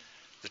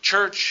 the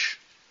church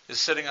is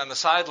sitting on the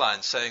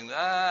sidelines saying,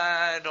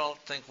 I don't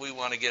think we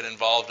want to get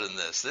involved in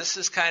this. This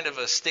is kind of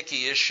a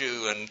sticky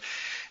issue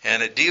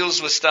and it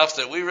deals with stuff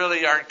that we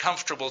really aren't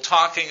comfortable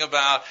talking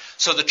about.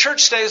 So the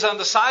church stays on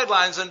the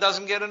sidelines and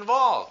doesn't get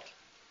involved.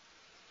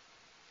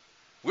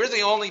 We're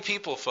the only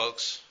people,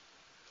 folks,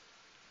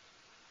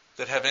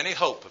 that have any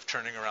hope of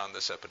turning around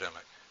this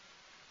epidemic.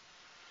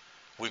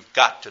 We've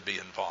got to be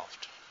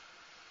involved.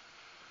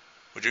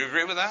 Would you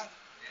agree with that?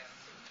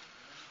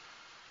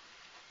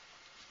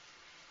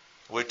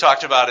 We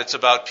talked about it's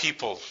about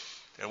people,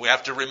 and we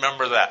have to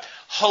remember that.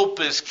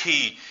 Hope is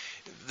key.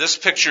 This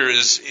picture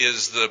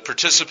is the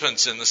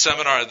participants in the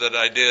seminar that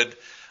I did,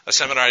 a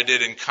seminar I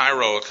did in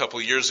Cairo a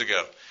couple years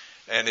ago.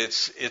 And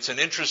it's an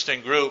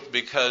interesting group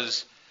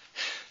because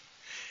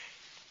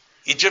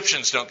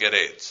Egyptians don't get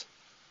AIDS.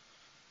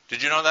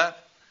 Did you know that?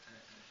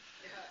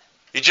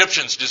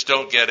 Egyptians just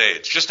don't get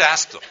AIDS. Just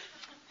ask them.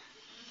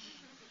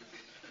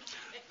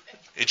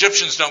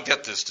 Egyptians don't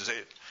get this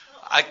disease.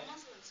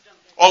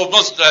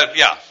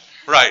 Yeah,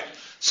 right.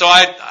 So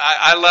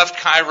I left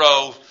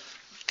Cairo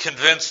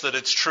convinced that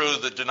it's true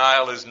that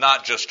denial is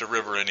not just a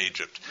river in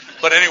Egypt.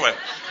 But anyway,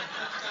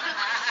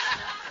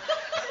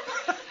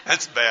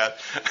 that's bad.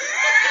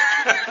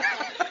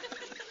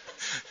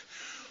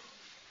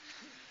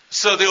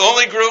 So the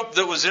only group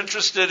that was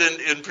interested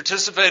in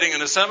participating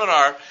in a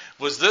seminar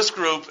was this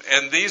group,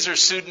 and these are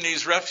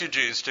Sudanese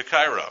refugees to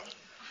Cairo.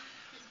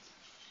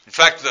 In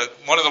fact,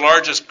 one of the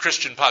largest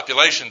Christian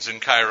populations in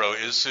Cairo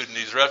is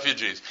Sudanese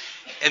refugees.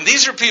 And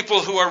these are people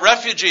who are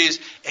refugees,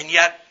 and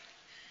yet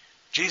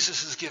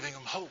Jesus is giving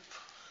them hope.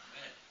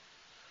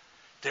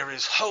 There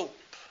is hope.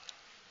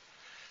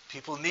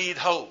 People need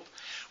hope.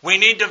 We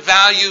need to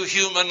value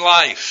human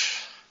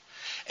life.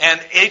 And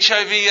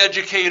HIV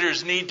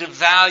educators need to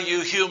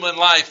value human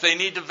life. They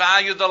need to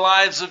value the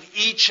lives of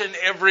each and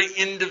every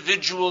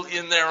individual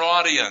in their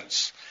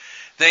audience.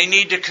 They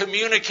need to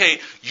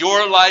communicate,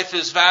 your life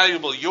is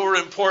valuable, you're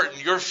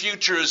important, your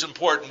future is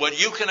important, what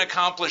you can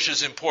accomplish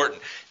is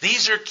important.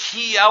 These are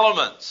key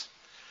elements.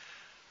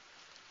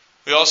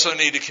 We also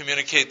need to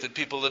communicate that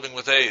people living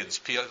with AIDS,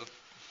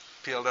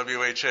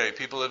 PLWHA,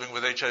 people living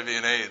with HIV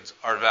and AIDS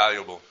are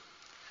valuable.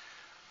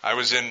 I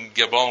was in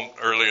Gabon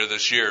earlier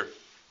this year,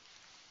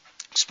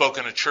 spoke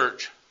in a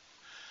church,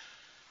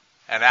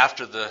 and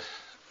after the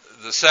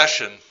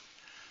session,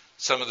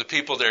 some of the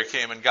people there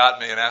came and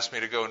got me and asked me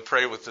to go and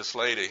pray with this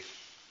lady.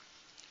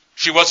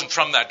 She wasn't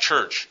from that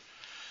church,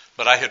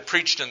 but I had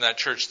preached in that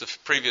church the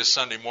previous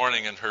Sunday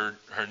morning, and her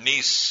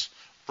niece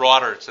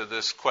brought her to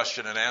this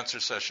question and answer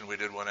session we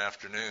did one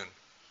afternoon.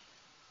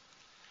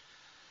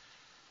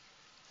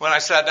 When I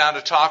sat down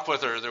to talk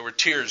with her, there were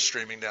tears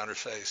streaming down her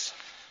face.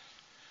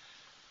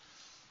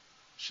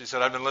 She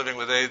said, I've been living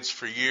with AIDS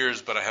for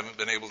years, but I haven't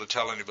been able to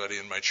tell anybody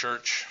in my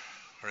church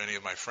or any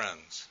of my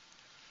friends.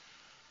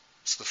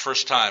 It's the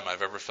first time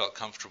I've ever felt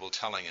comfortable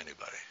telling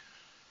anybody.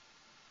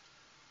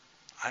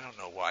 I don't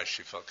know why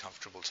she felt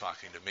comfortable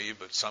talking to me,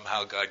 but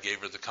somehow God gave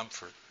her the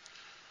comfort.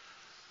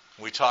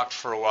 We talked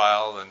for a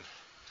while, and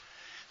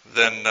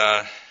then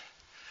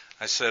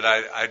I said,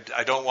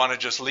 I don't want to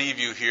just leave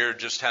you here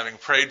just having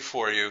prayed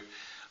for you.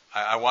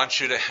 I want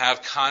you to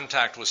have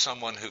contact with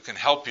someone who can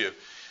help you.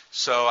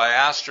 So I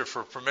asked her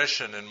for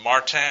permission, and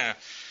Martin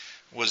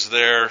was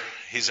there.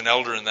 He's an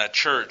elder in that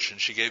church,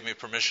 and she gave me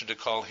permission to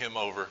call him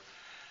over.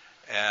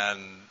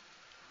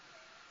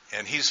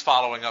 And he's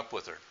following up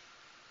with her.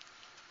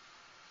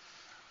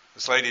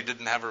 This lady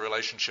didn't have a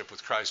relationship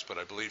with Christ, but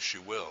I believe she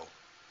will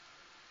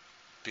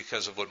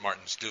because of what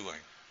Martin's doing.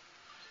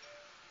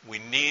 We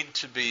need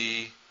to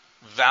be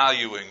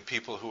valuing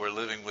people who are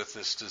living with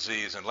this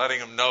disease and letting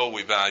them know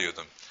we value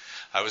them.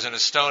 I was in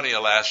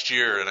Estonia last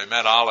year, and I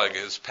met Oleg.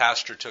 His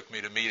pastor took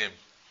me to meet him.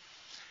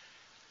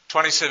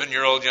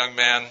 27-year-old young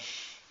man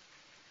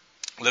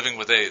living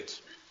with AIDS.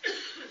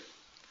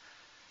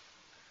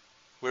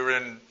 We were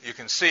in, you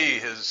can see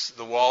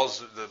the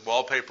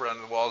wallpaper on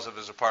the walls of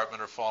his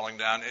apartment are falling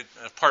down.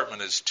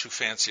 Apartment is too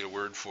fancy a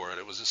word for it.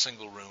 It was a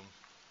single room.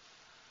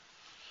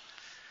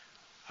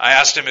 I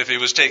asked him if he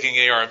was taking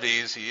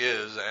ARVs. He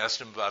is. I asked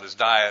him about his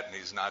diet, and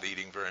he's not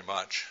eating very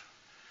much.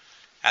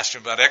 Asked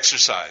him about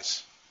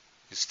exercise.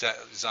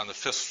 He's on the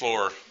 5th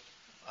floor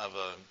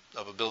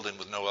of a building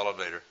with no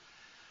elevator,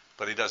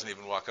 but he doesn't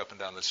even walk up and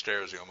down the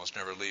stairs. He almost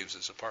never leaves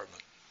his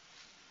apartment.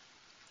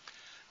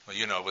 Well,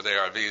 you know, with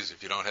ARVs,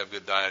 if you don't have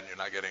good diet and you're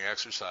not getting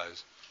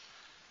exercise,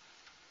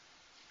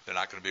 they're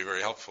not going to be very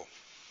helpful.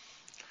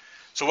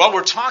 So while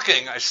we're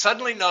talking, I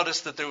suddenly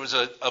noticed that there was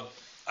a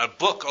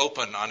book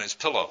open on his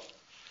pillow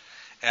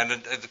and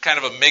a kind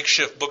of a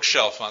makeshift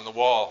bookshelf on the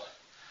wall.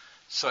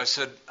 So I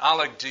said,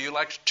 Oleg, do you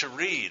like to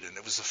read? And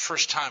it was the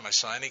first time I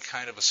saw any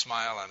kind of a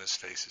smile on his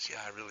face. He said,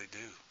 yeah, I really do.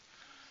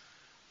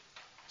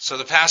 So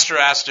the pastor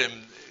asked him,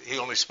 he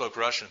only spoke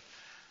Russian.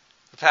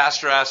 The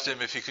pastor asked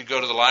him if he could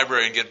go to the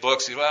library and get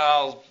books. He said,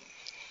 well,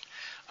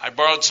 I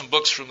borrowed some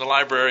books from the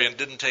library and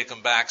didn't take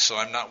them back, so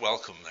I'm not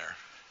welcome there.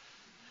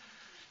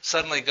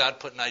 Suddenly God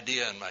put an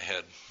idea in my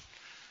head.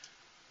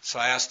 So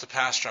I asked the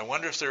pastor, I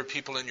wonder if there are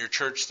people in your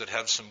church that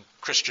have some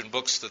Christian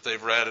books that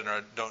they've read and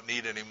don't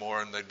need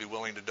anymore, and they'd be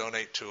willing to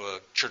donate to a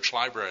church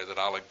library that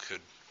Oleg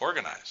could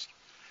organize.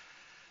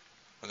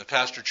 When the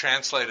pastor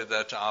translated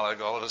that to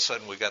Oleg, all of a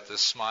sudden we got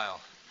this smile.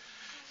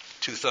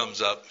 2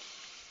 thumbs up.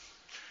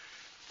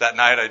 That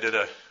night I did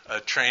a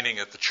training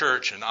at the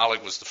church, and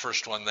Oleg was the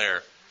first one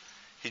there.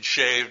 He'd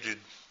shaved, he'd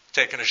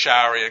taken a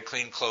shower, he had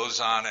clean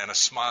clothes on, and a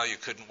smile you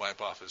couldn't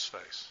wipe off his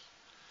face.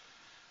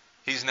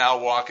 He's now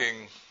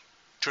walking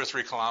 2 or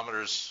 3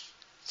 kilometers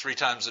 3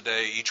 times a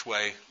day each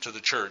way to the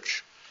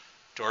church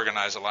to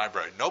organize a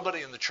library.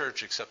 Nobody in the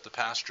church except the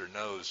pastor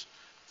knows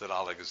that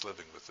Oleg is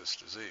living with this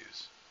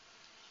disease.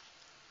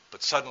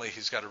 But suddenly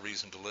he's got a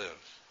reason to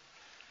live.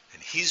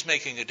 And he's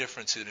making a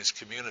difference in his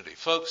community.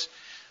 Folks,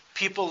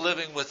 people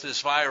living with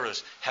this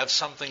virus have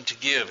something to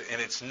give,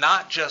 and it's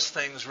not just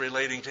things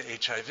relating to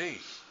HIV.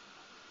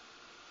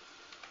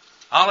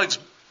 Oleg's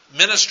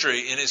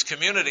ministry in his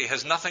community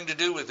has nothing to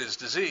do with his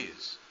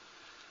disease.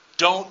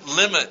 Don't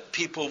limit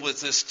people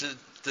with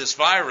this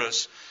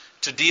virus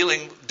to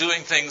doing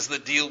things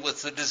that deal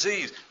with the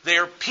disease.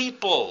 They're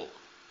people.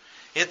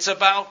 It's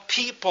about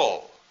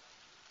people.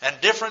 And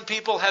different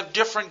people have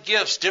different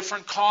gifts,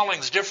 different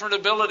callings, different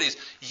abilities.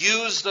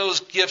 Use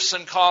those gifts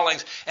and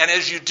callings. And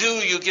as you do,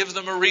 you give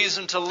them a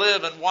reason to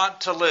live and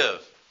want to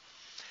live.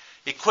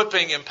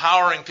 Equipping,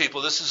 empowering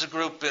people. This is a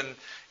group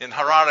in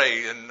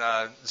Harare, in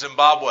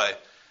Zimbabwe,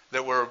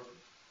 that were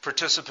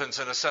participants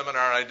in a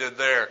seminar I did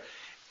there.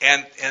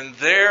 And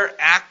they're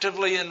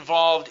actively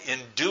involved in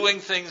doing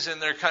things in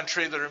their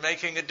country that are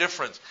making a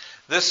difference.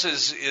 This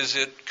is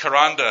at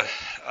Karanda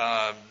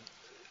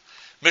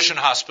Mission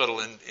Hospital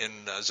in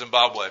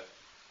Zimbabwe. It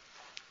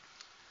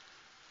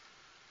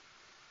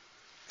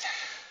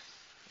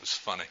was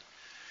funny.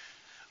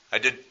 I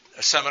did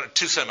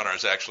two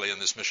seminars actually in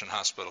this mission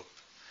hospital.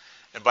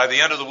 And by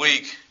the end of the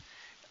week,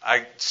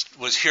 I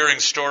was hearing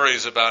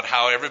stories about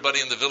how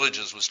everybody in the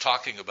villages was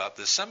talking about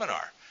this seminar.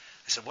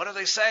 I said, what are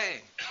they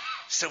saying? I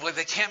said, well,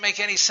 they can't make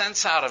any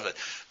sense out of it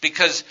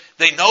because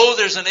they know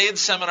there's an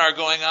AIDS seminar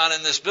going on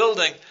in this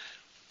building,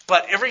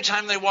 but every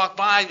time they walk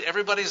by,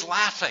 everybody's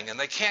laughing, and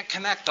they can't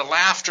connect the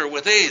laughter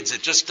with AIDS.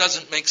 It just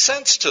doesn't make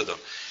sense to them.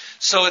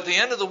 So at the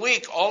end of the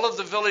week, all of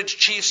the village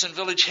chiefs and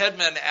village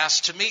headmen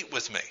asked to meet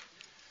with me.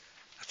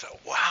 I thought,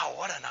 wow,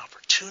 what an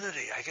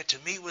opportunity. I get to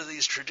meet with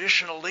these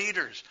traditional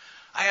leaders.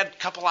 I had a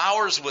couple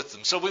hours with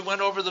them. So we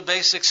went over the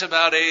basics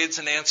about AIDS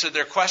and answered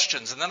their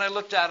questions. And then I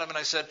looked at them and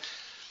I said,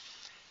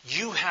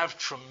 you have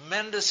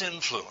tremendous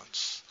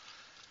influence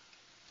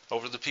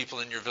over the people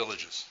in your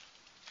villages.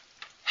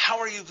 How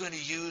are you going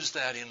to use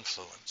that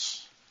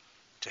influence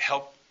to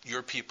help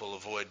your people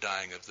avoid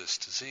dying of this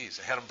disease?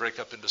 I had them break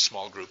up into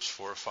small groups,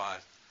 4 or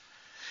 5.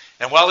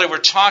 And while they were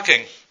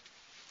talking,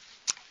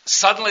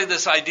 suddenly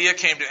this idea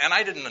came to, and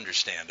I didn't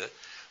understand it,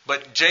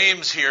 but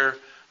James here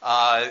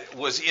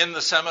was in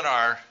the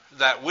seminar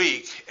that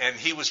week, and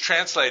he was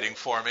translating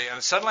for me.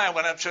 And suddenly I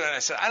went up to him and I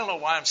said, I don't know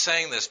why I'm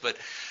saying this, but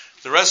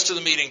the rest of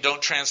the meeting,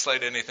 don't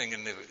translate anything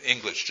in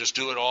English. Just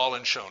do it all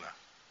in Shona.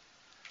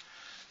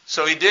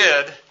 So he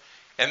did.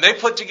 And they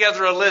put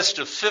together a list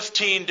of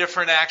 15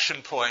 different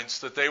action points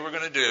that they were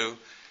going to do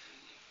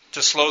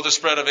to slow the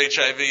spread of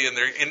HIV.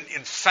 And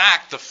in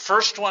fact, the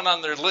first one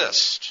on their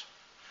list.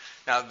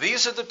 Now,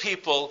 these are the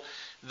people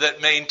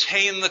that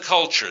maintain the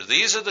culture.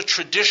 These are the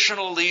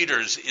traditional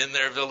leaders in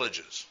their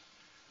villages.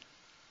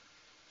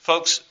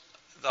 Folks,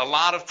 a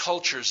lot of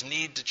cultures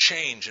need to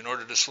change in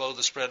order to slow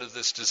the spread of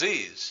this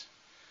disease.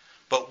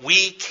 But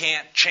we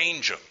can't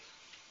change them.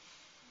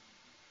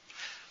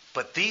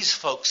 But these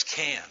folks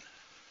can.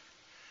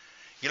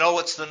 You know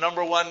what's the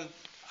number one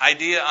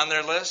idea on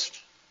their list?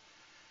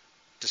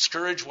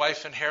 Discourage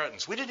wife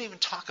inheritance. We didn't even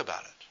talk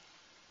about it.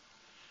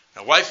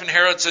 Now, wife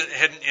inheritance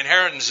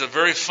is a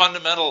very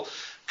fundamental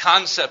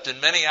concept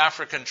in many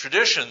African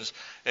traditions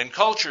and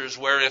cultures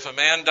where if a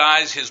man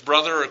dies, his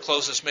brother or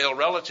closest male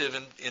relative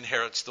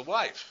inherits the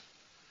wife.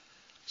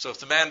 So if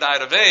the man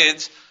died of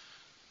AIDS,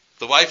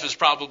 the wife is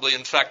probably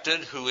infected,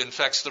 who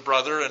infects the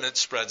brother, and it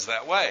spreads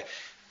that way.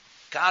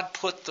 God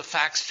put the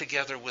facts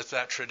together with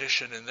that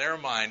tradition in their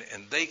mind,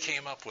 and they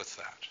came up with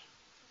that.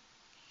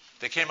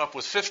 They came up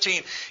with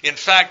 15. In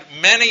fact,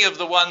 many of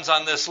the ones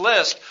on this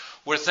list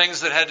were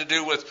things that had to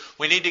do with,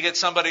 we need to get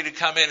somebody to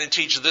come in and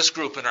teach this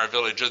group in our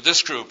village, or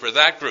this group, or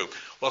that group.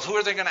 Well, who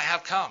are they going to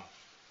have come?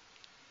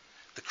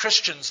 The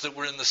Christians that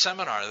were in the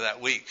seminar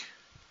that week.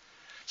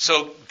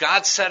 So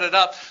God set it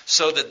up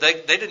so that they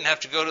didn't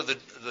have to go to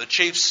the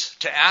chiefs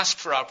to ask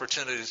for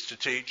opportunities to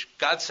teach.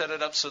 God set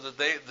it up so that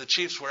the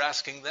chiefs were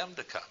asking them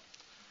to come.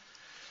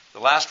 The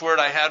last word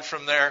I had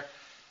from there,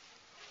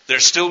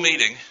 they're still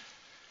meeting.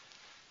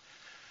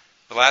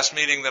 The last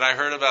meeting that I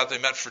heard about, they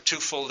met for 2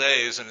 full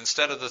days, and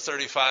instead of the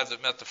 35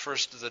 that met the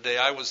first of the day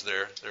I was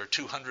there are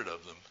 200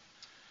 of them.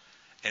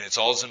 And it's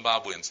all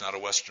Zimbabweans, not a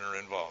Westerner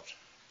involved.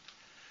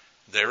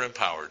 They're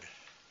empowered.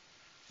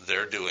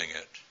 They're doing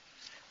it.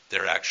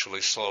 They're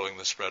actually slowing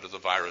the spread of the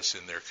virus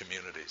in their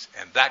communities.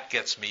 And that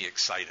gets me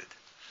excited.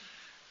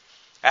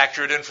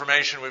 Accurate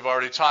information, we've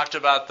already talked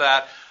about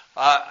that.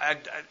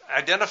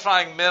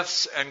 Identifying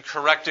myths and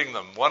correcting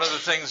them. One of the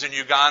things in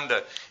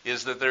Uganda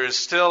is that there is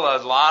still a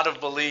lot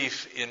of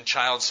belief in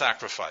child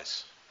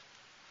sacrifice.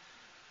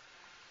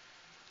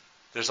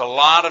 There's a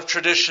lot of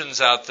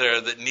traditions out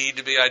there that need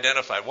to be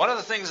identified. One of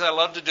the things I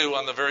love to do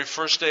on the very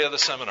first day of the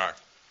seminar,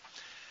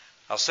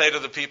 I'll say to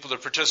the people, the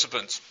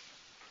participants,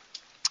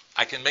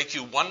 I can make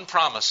you one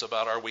promise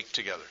about our week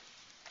together.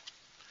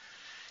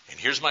 And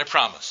here's my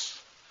promise.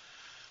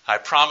 I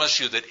promise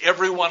you that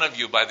every one of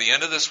you by the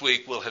end of this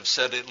week will have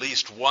said at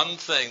least one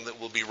thing that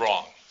will be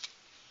wrong.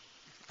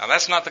 Now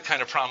that's not the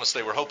kind of promise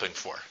they were hoping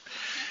for.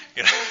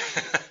 You know?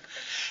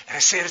 And I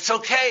said, it's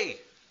okay.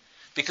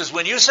 Because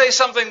when you say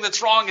something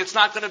that's wrong, it's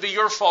not going to be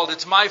your fault,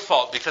 it's my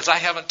fault, because I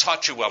haven't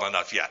taught you well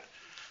enough yet.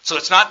 So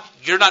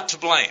you're not to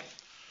blame.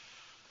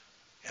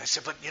 And I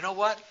said, but you know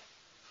what?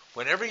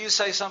 Whenever you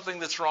say something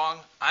that's wrong,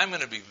 I'm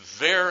going to be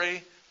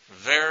very,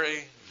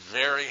 very,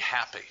 very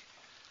happy.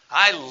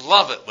 I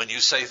love it when you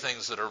say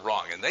things that are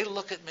wrong. And they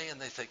look at me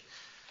and they think,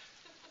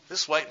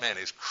 this white man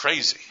is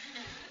crazy.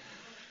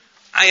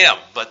 I am,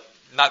 but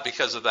not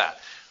because of that.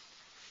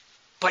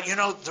 But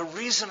the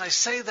reason I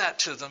say that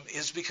to them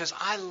is because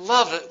I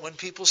love it when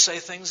people say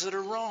things that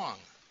are wrong.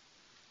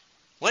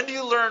 When do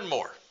you learn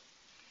more?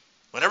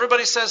 When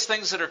everybody says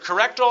things that are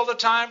correct all the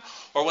time,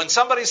 or when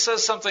somebody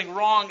says something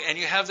wrong and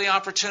you have the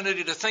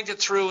opportunity to think it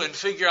through and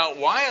figure out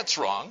why it's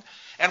wrong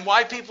and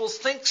why people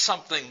think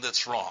something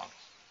that's wrong?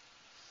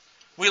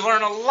 We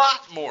learn a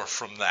lot more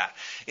from that.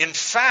 In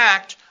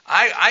fact,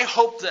 I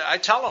hope that, I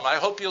tell them, I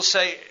hope you'll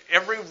say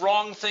every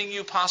wrong thing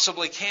you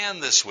possibly can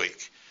this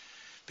week.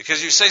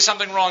 Because you say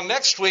something wrong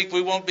next week,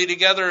 we won't be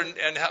together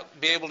and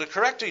be able to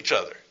correct each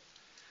other.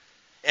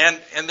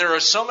 And there are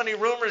so many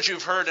rumors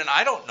you've heard, and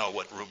I don't know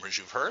what rumors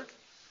you've heard.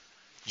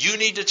 You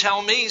need to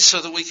tell me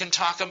so that we can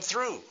talk them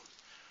through.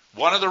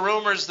 One of the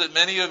rumors that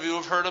many of you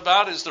have heard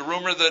about is the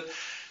rumor that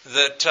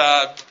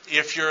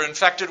if you're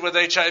infected with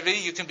HIV,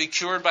 you can be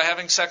cured by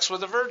having sex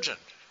with a virgin.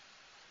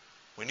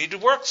 We need to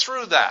work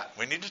through that.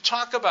 We need to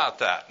talk about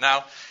that.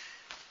 Now,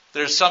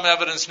 there's some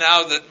evidence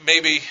now that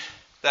maybe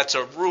that's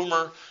a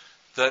rumor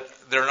that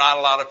there are not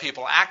a lot of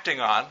people acting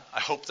on. I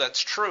hope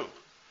that's true.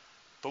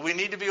 But we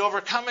need to be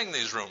overcoming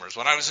these rumors.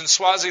 When I was in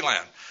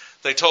Swaziland,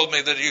 they told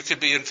me that you could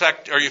be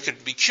infected or you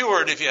could be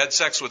cured if you had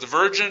sex with a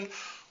virgin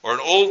or an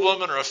old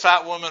woman or a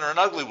fat woman or an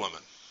ugly woman.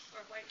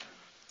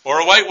 Or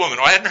a white woman.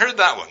 Oh, I hadn't heard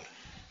that one.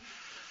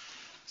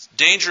 It's a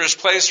dangerous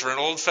place for an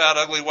old, fat,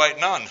 ugly white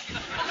nun.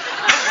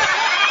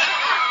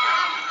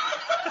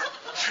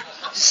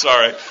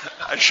 Sorry,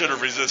 I should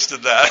have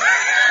resisted that.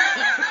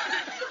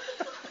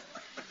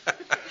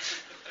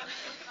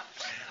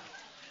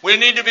 We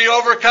need to be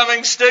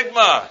overcoming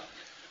stigma.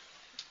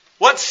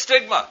 What's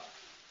stigma?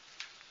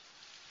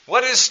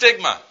 What is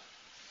stigma?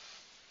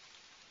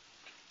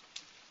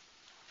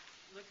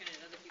 Looking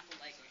at other people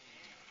like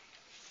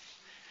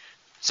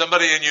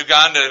Somebody in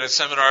Uganda in a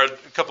seminar a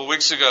couple of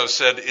weeks ago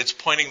said it's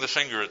pointing the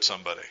finger at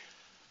somebody.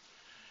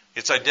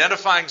 It's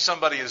identifying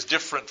somebody as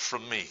different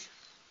from me.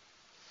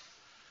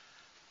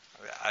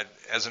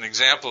 As an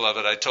example of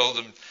it, I told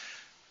them,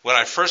 when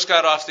I first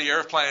got off the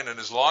airplane, and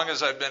as long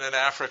as I've been in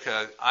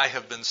Africa, I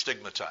have been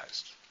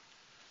stigmatized.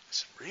 I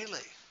said,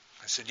 really?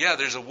 I said, yeah,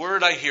 there's a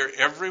word I hear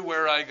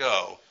everywhere I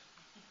go.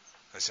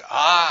 I said,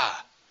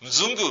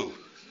 Mzungu.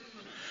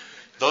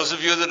 Those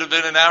of you that have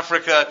been in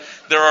Africa,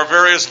 there are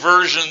various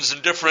versions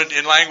and different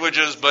in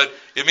languages, but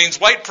it means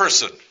white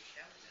person.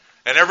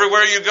 And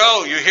everywhere you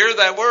go, you hear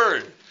that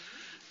word.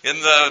 In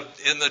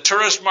the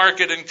tourist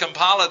market in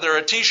Kampala, there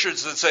are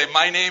T-shirts that say,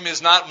 "My name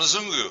is not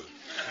Mzungu."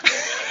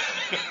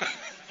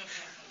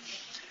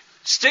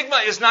 Stigma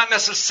is not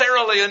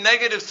necessarily a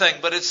negative thing,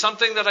 but it's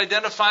something that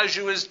identifies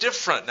you as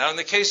different. Now, in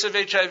the case of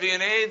HIV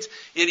and AIDS,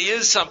 it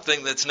is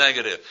something that's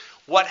negative.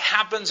 What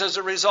happens as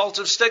a result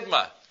of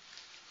stigma?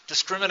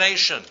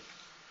 Discrimination.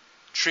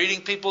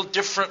 Treating people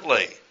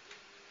differently.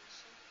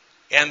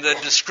 And the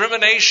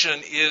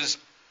discrimination is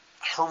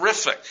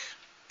horrific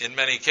in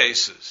many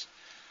cases.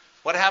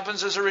 What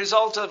happens as a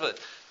result of it?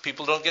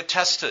 People don't get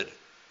tested.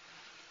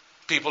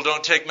 People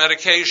don't take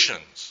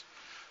medications.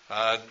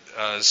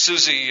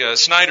 Susie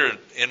Snyder,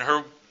 in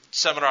her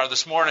seminar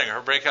this morning,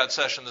 her breakout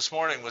session this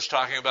morning, was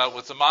talking about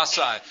with the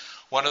Maasai,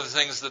 one of the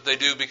things that they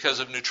do because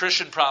of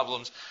nutrition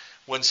problems,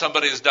 when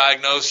somebody is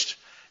diagnosed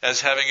as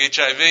having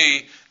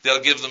HIV,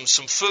 they'll give them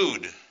some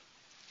food.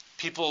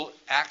 People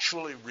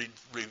actually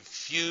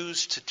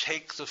refuse to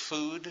take the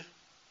food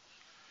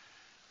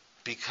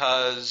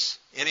because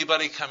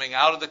anybody coming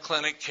out of the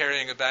clinic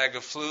carrying a bag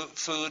of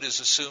food is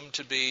assumed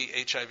to be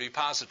HIV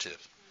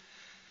positive.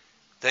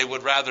 They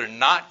would rather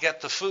not get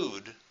the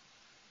food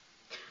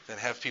than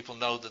have people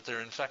know that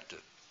they're infected.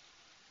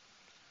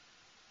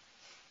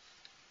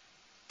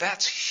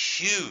 That's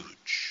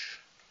huge.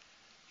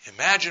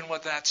 Imagine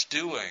what that's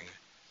doing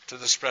to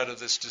the spread of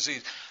this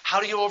disease.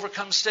 How do you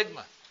overcome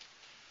stigma?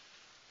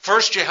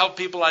 First, you help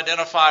people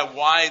identify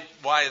why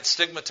it's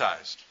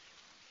stigmatized.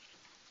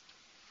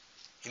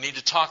 You need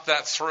to talk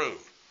that through.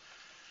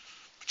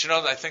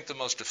 But I think the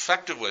most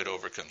effective way to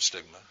overcome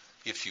stigma,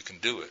 if you can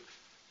do it,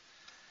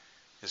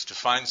 is to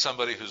find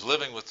somebody who's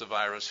living with the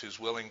virus who's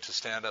willing to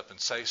stand up and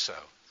say so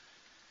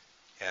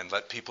and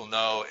let people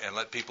know and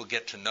let people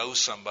get to know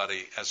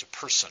somebody as a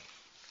person.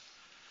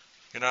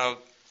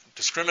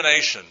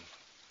 Discrimination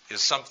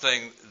is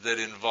something that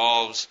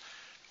involves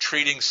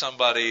treating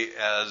somebody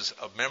as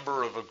a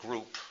member of a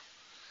group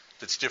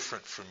that's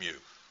different from you.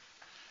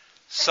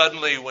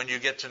 Suddenly, when you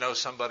get to know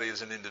somebody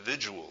as an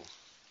individual,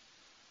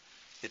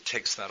 it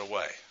takes that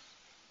away.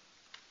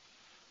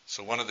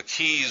 So one of the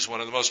keys,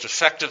 one of the most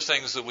effective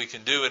things that we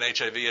can do in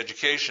HIV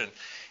education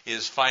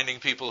is finding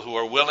people who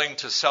are willing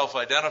to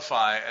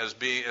self-identify as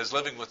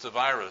living with the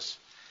virus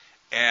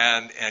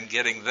and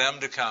getting them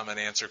to come and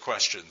answer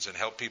questions and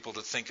help people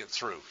to think it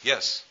through.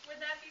 Yes? Would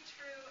that be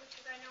true?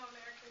 Because I know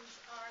Americans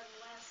are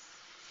less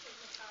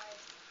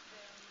stigmatized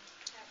than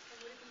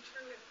Africans. Would it be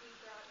true if we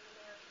brought an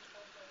American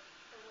over?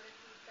 Or would it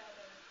be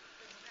better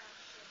if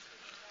Africans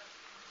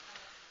stigmatized?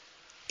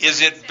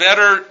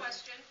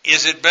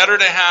 Is it better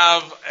to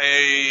have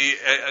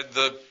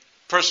the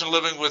person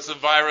living with the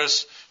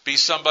virus be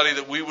somebody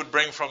that we would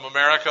bring from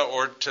America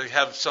or to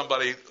have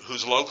somebody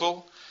who's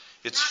local?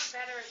 It's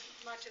Not better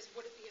as much as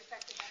would it be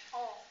effective at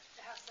all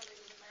to have somebody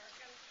who's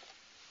American?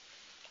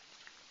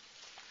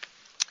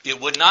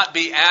 It would not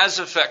be as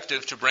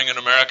effective to bring an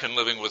American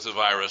living with the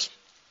virus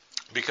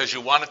because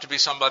you want it to be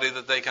somebody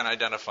that they can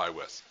identify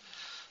with.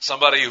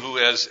 Somebody who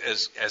is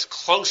as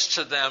close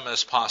to them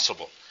as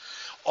possible.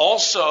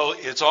 Also,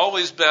 it's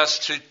always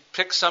best to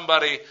pick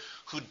somebody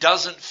who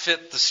doesn't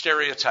fit the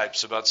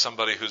stereotypes about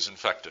somebody who's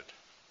infected.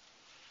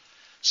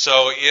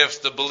 So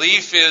if the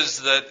belief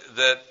is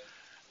that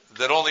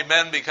only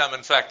men become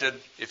infected,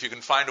 if you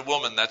can find a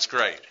woman, that's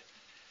great.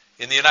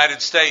 In the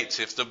United States,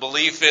 if the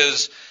belief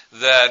is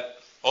that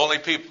only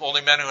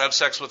men who have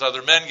sex with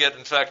other men get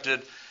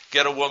infected,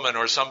 get a woman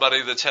or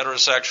somebody that's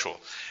heterosexual.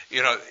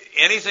 You know,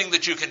 anything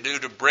that you can do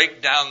to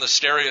break down the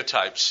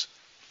stereotypes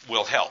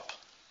will help.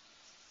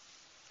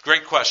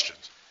 Great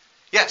questions.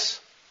 Yes?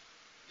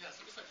 Yes,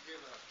 I just like to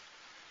give a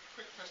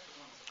quick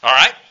testimony. All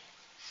right.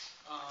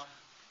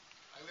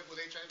 I live with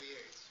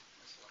HIV/AIDS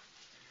myself,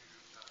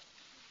 and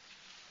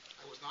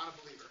I was not a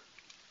believer.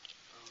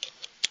 I was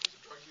a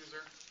drug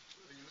user,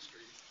 living in the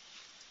street.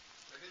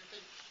 I didn't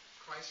think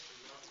Christ would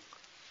love me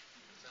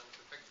because I was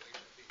affected with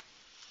HIV.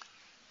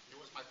 It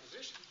was my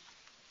physician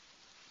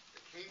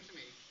that came to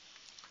me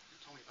and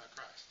told me about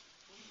Christ.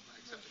 I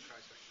accepted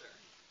Christ right there.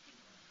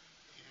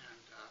 And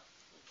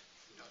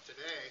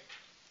today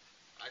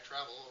I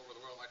travel all over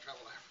the world. I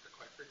travel to Africa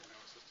quite frequently.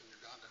 I was just in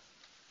Uganda.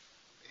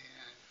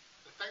 And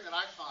the thing that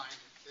I find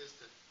is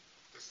that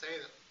to say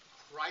that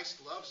Christ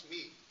loves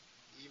me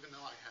even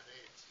though I have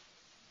AIDS.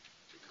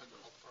 Because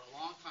for a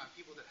long time,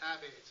 people that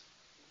have AIDS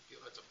feel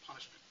it's a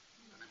punishment.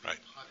 And they're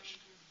being punished.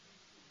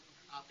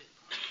 They're not being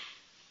punished.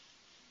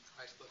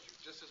 Christ loves you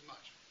just as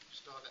much. You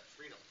still have that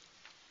freedom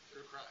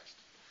through Christ.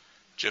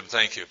 Jim,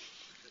 thank you.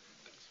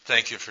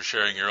 Thank you for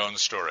sharing your own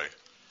story.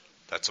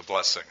 That's a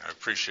blessing. I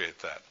appreciate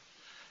that.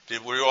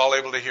 Were you all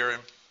able to hear him?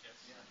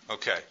 Yes.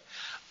 Okay.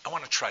 I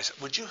want to try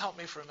something. Would you help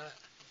me for a minute?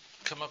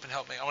 Come up and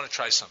help me. I want to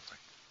try something.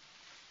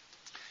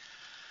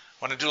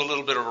 I want to do a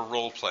little bit of a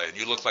role play, and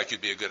you look like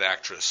you'd be a good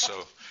actress. So,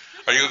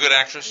 are you a good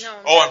actress? No.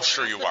 Oh, I'm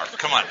sure you are.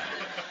 Come on.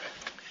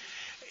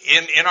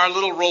 In our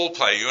little role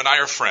play, you and I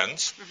are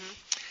friends,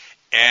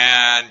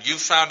 and you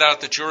found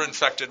out that you're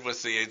infected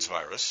with the AIDS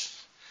virus,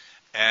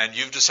 and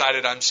you've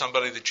decided I'm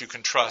somebody that you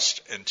can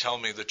trust and tell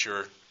me that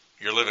you're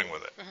living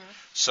with it.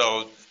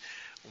 So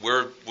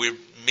we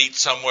meet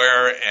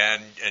somewhere,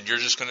 and you're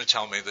just going to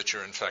tell me that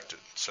you're infected.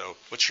 So,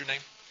 what's your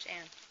name?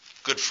 Jan.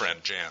 Good friend,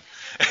 Jan.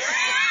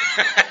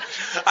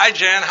 Hi,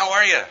 Jan. How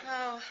are you?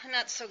 Oh,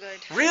 not so good.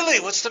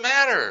 Really? What's the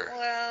matter?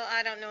 Well,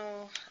 I don't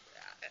know.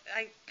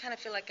 I kind of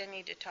feel like I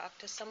need to talk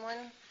to someone.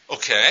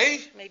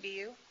 Okay. Maybe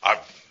you.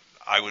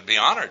 I would be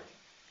honored.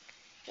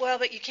 Well,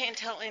 but you can't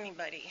tell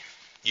anybody.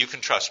 You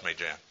can trust me,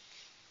 Jan.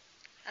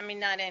 I mean,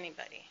 not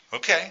anybody.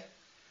 Okay.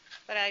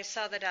 But I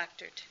saw the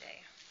doctor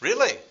today.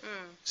 Really?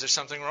 Is there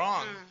something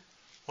wrong?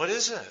 What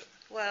is it?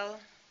 Well,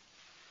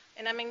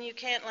 and I mean, you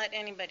can't let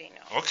anybody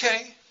know.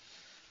 Okay.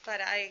 But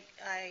I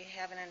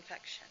have an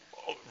infection.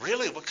 Oh,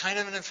 really? What kind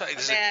of an infection?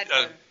 Is bad it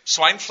one.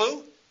 Swine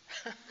flu?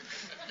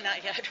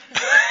 Not yet.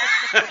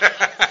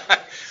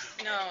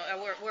 No,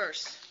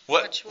 worse.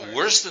 What? Much worse.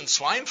 Worse than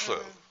swine flu?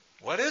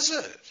 What is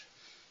it?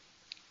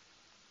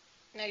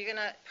 No, you're going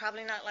to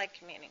probably not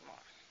like me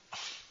anymore.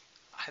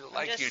 I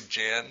like you,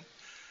 Jan.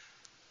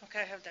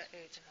 Okay, I have that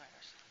AIDS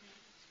virus.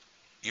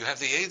 You have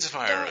the AIDS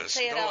virus. Don't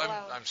say it out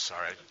loud. I'm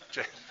sorry.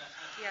 Jan,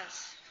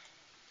 Yes.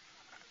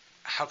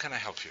 how can I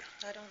help you?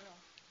 I don't know.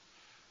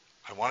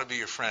 I want to be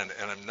your friend,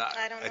 and I'm not.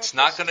 I don't know. It's if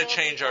not it's going to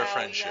still- change our well,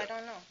 friendship. Yeah, I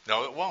don't know.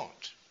 No, it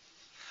won't.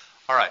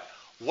 All right.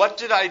 What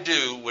did I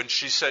do when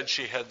she said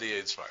she had the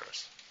AIDS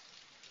virus?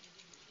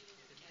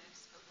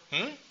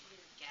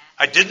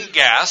 I didn't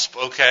gasp.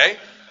 Okay.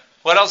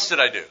 What else did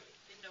I do?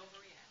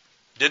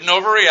 Didn't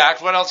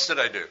overreact. What else did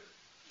I do? You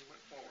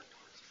went forward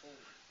towards the folder.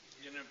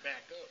 You didn't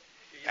back up.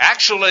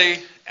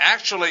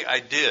 Actually, I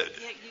did.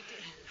 Yeah, you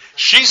did.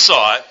 She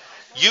saw it.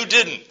 You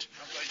didn't.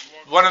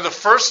 One of the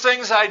first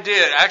things I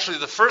did, actually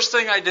the first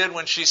thing I did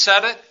when she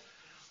said it,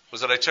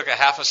 was that I took a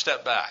half a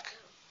step back.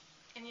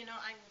 And you know,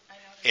 I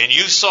know. And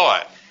you saw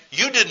it.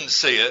 You didn't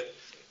see it,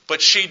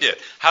 but she did.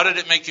 How did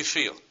it make you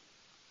feel?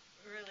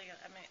 Really,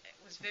 I mean,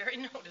 it was very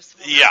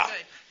noticeable. Yeah. Not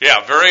good.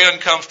 Yeah, very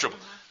uncomfortable.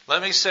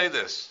 Let me say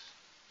this.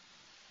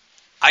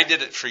 I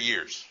did it for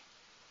years.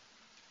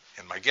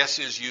 And my guess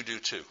is you do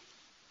too.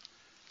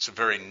 It's a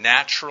very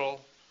natural,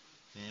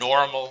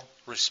 normal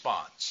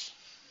response.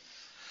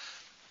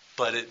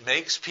 But it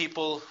makes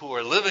people who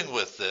are living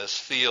with this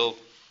feel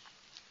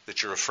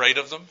that you're afraid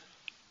of them.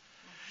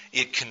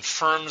 It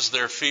confirms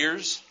their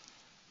fears.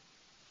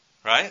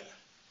 Right?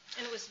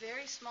 And it was a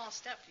very small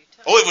step you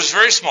took. Oh, it was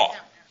very small. Yeah.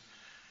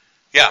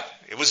 Yeah,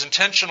 it was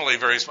intentionally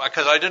very small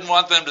because I didn't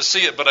want them to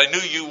see it, but I knew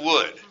you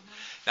would.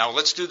 Now,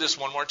 let's do this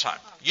one more time.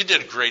 You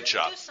did a great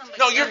job.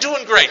 No, you're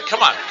doing great.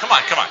 Come on.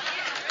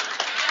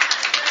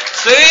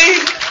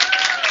 See?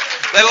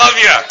 They love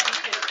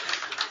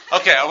you.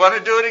 Okay, I want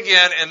to do it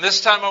again, and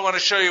this time I want to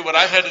show you what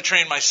I've had to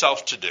train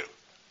myself to do.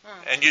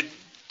 And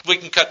we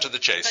can cut to the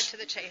Cut chase. to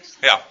the chase.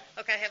 Yeah.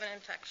 Okay, I have an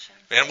infection.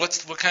 And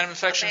what kind of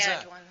infection is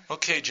bad that? one.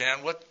 Okay, Jan,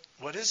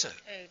 what is it?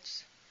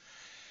 AIDS.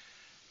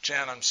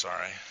 Jan, I'm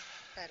sorry.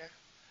 Better.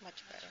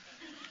 Much better.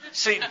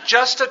 See,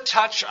 just a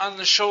touch on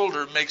the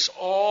shoulder makes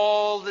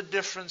all the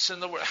difference in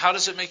the world. How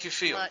does it make you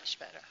feel? Much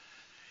better.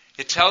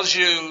 It tells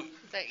you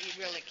That you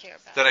really care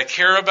about that I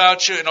care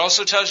about you, and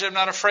also tells you I'm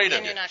not afraid of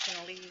and you. you're not going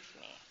to leave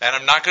me. And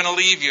I'm not going to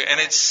leave you. And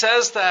it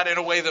says that in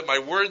a way that my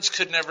words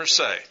could never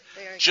say.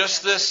 Very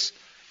Just good. this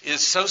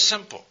is so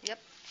simple. Yep.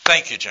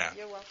 Thank you, Jan.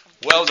 You're welcome.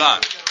 Well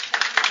done.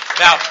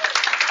 Now,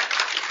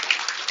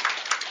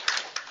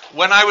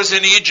 when I was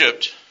in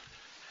Egypt,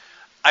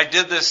 I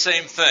did this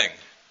same thing.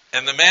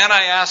 And the man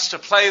I asked to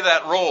play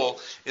that role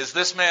is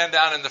this man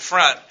down in the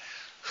front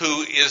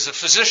who is a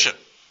physician.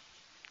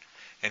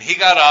 And he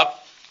got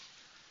up,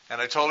 and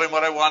I told him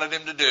what I wanted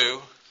him to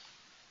do,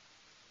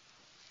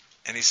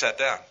 and he sat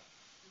down.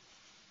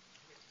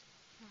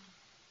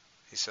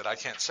 He said, I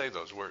can't say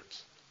those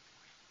words.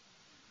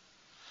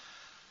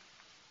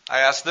 I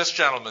asked this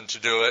gentleman to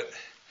do it.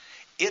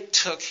 It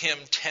took him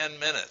 10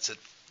 minutes.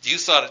 You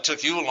thought it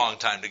took you a long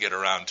time to get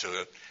around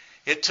to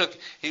it.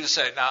 He was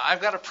saying, now,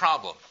 I've got a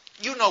problem.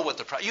 You know what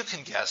the problem, you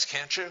can guess,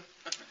 can't you?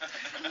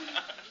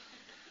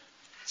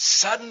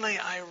 Suddenly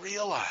I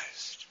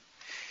realized,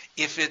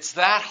 if it's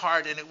that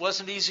hard, and it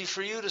wasn't easy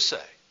for you to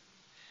say,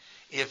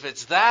 if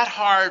it's that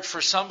hard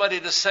for somebody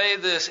to say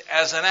this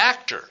as an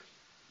actor,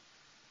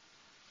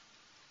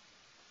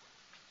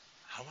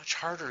 how much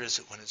harder is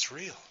it when it's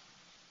real?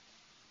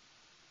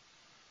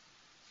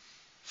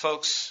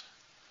 Folks,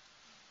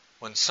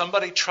 when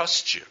somebody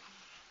trusts you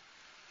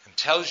and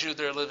tells you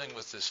they're living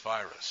with this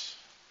virus,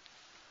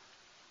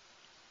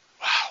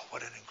 wow,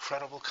 what an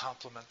incredible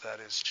compliment that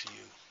is to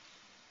you.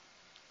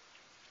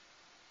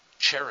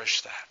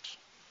 Cherish that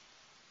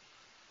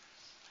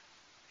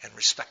and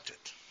respect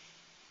it.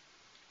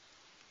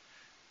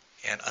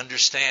 And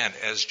understand,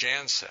 as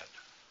Jan said,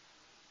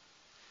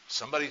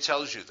 somebody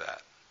tells you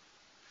that,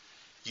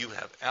 you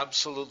have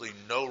absolutely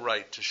no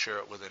right to share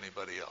it with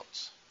anybody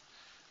else.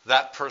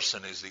 That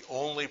person is the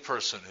only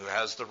person who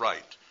has the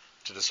right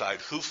to decide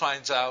who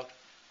finds out,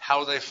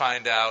 how they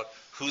find out,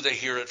 who they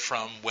hear it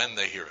from, when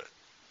they hear it.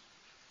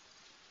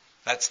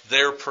 That's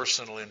their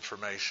personal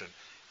information.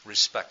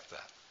 Respect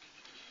that.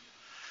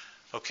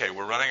 Okay,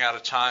 we're running out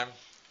of time.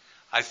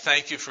 I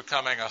thank you for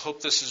coming. I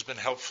hope this has been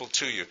helpful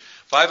to you.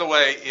 By the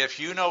way, if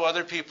you know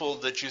other people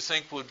that you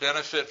think would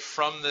benefit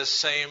from this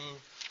same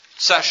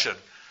session,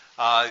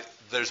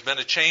 there's been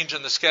a change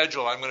in the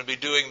schedule. I'm going to be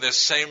doing this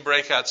same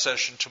breakout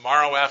session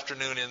tomorrow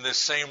afternoon in this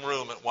same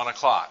room at 1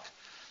 o'clock.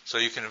 So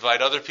you can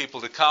invite other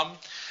people to come.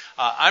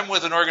 I'm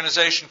with an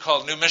organization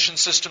called New Mission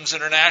Systems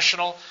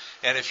International,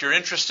 and if you're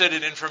interested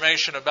in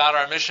information about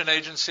our mission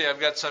agency, I've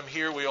got some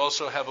here. We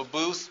also have a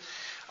booth.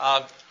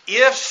 One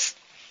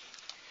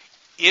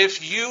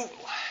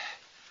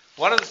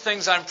of the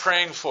things I'm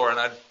praying for, and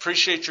I'd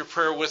appreciate your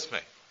prayer with me,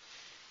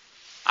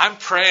 I'm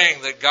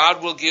praying that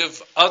God will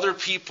give other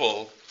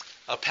people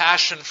a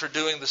passion for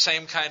doing the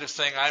same kind of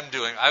thing I'm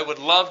doing. I would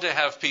love to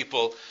have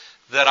people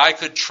that I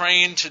could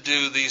train to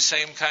do these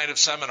same kind of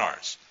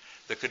seminars,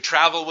 that could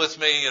travel with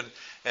me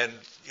and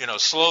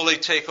slowly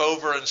take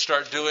over and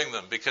start doing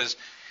them, because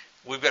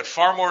we've got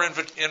far more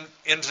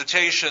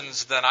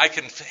invitations than I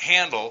can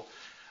handle,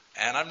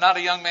 and I'm not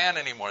a young man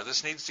anymore.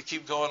 This needs to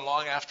keep going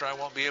long after I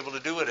won't be able to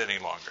do it any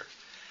longer.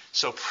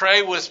 So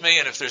pray with me,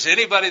 and if there's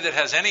anybody that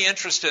has any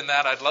interest in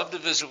that, I'd love to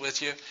visit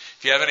with you. If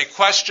you have any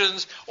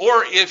questions,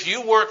 or if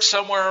you work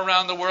somewhere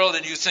around the world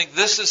and you think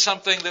this is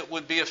something that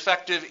would be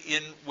effective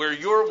in where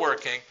you're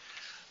working,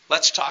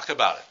 let's talk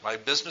about it. My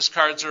business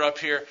cards are up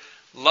here.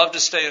 Love to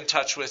stay in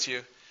touch with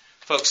you.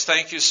 Folks,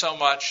 thank you so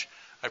much.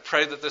 I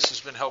pray that this has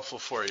been helpful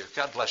for you.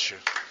 God bless you.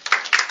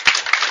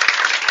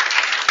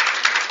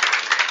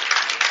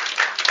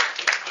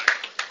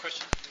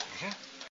 Questions?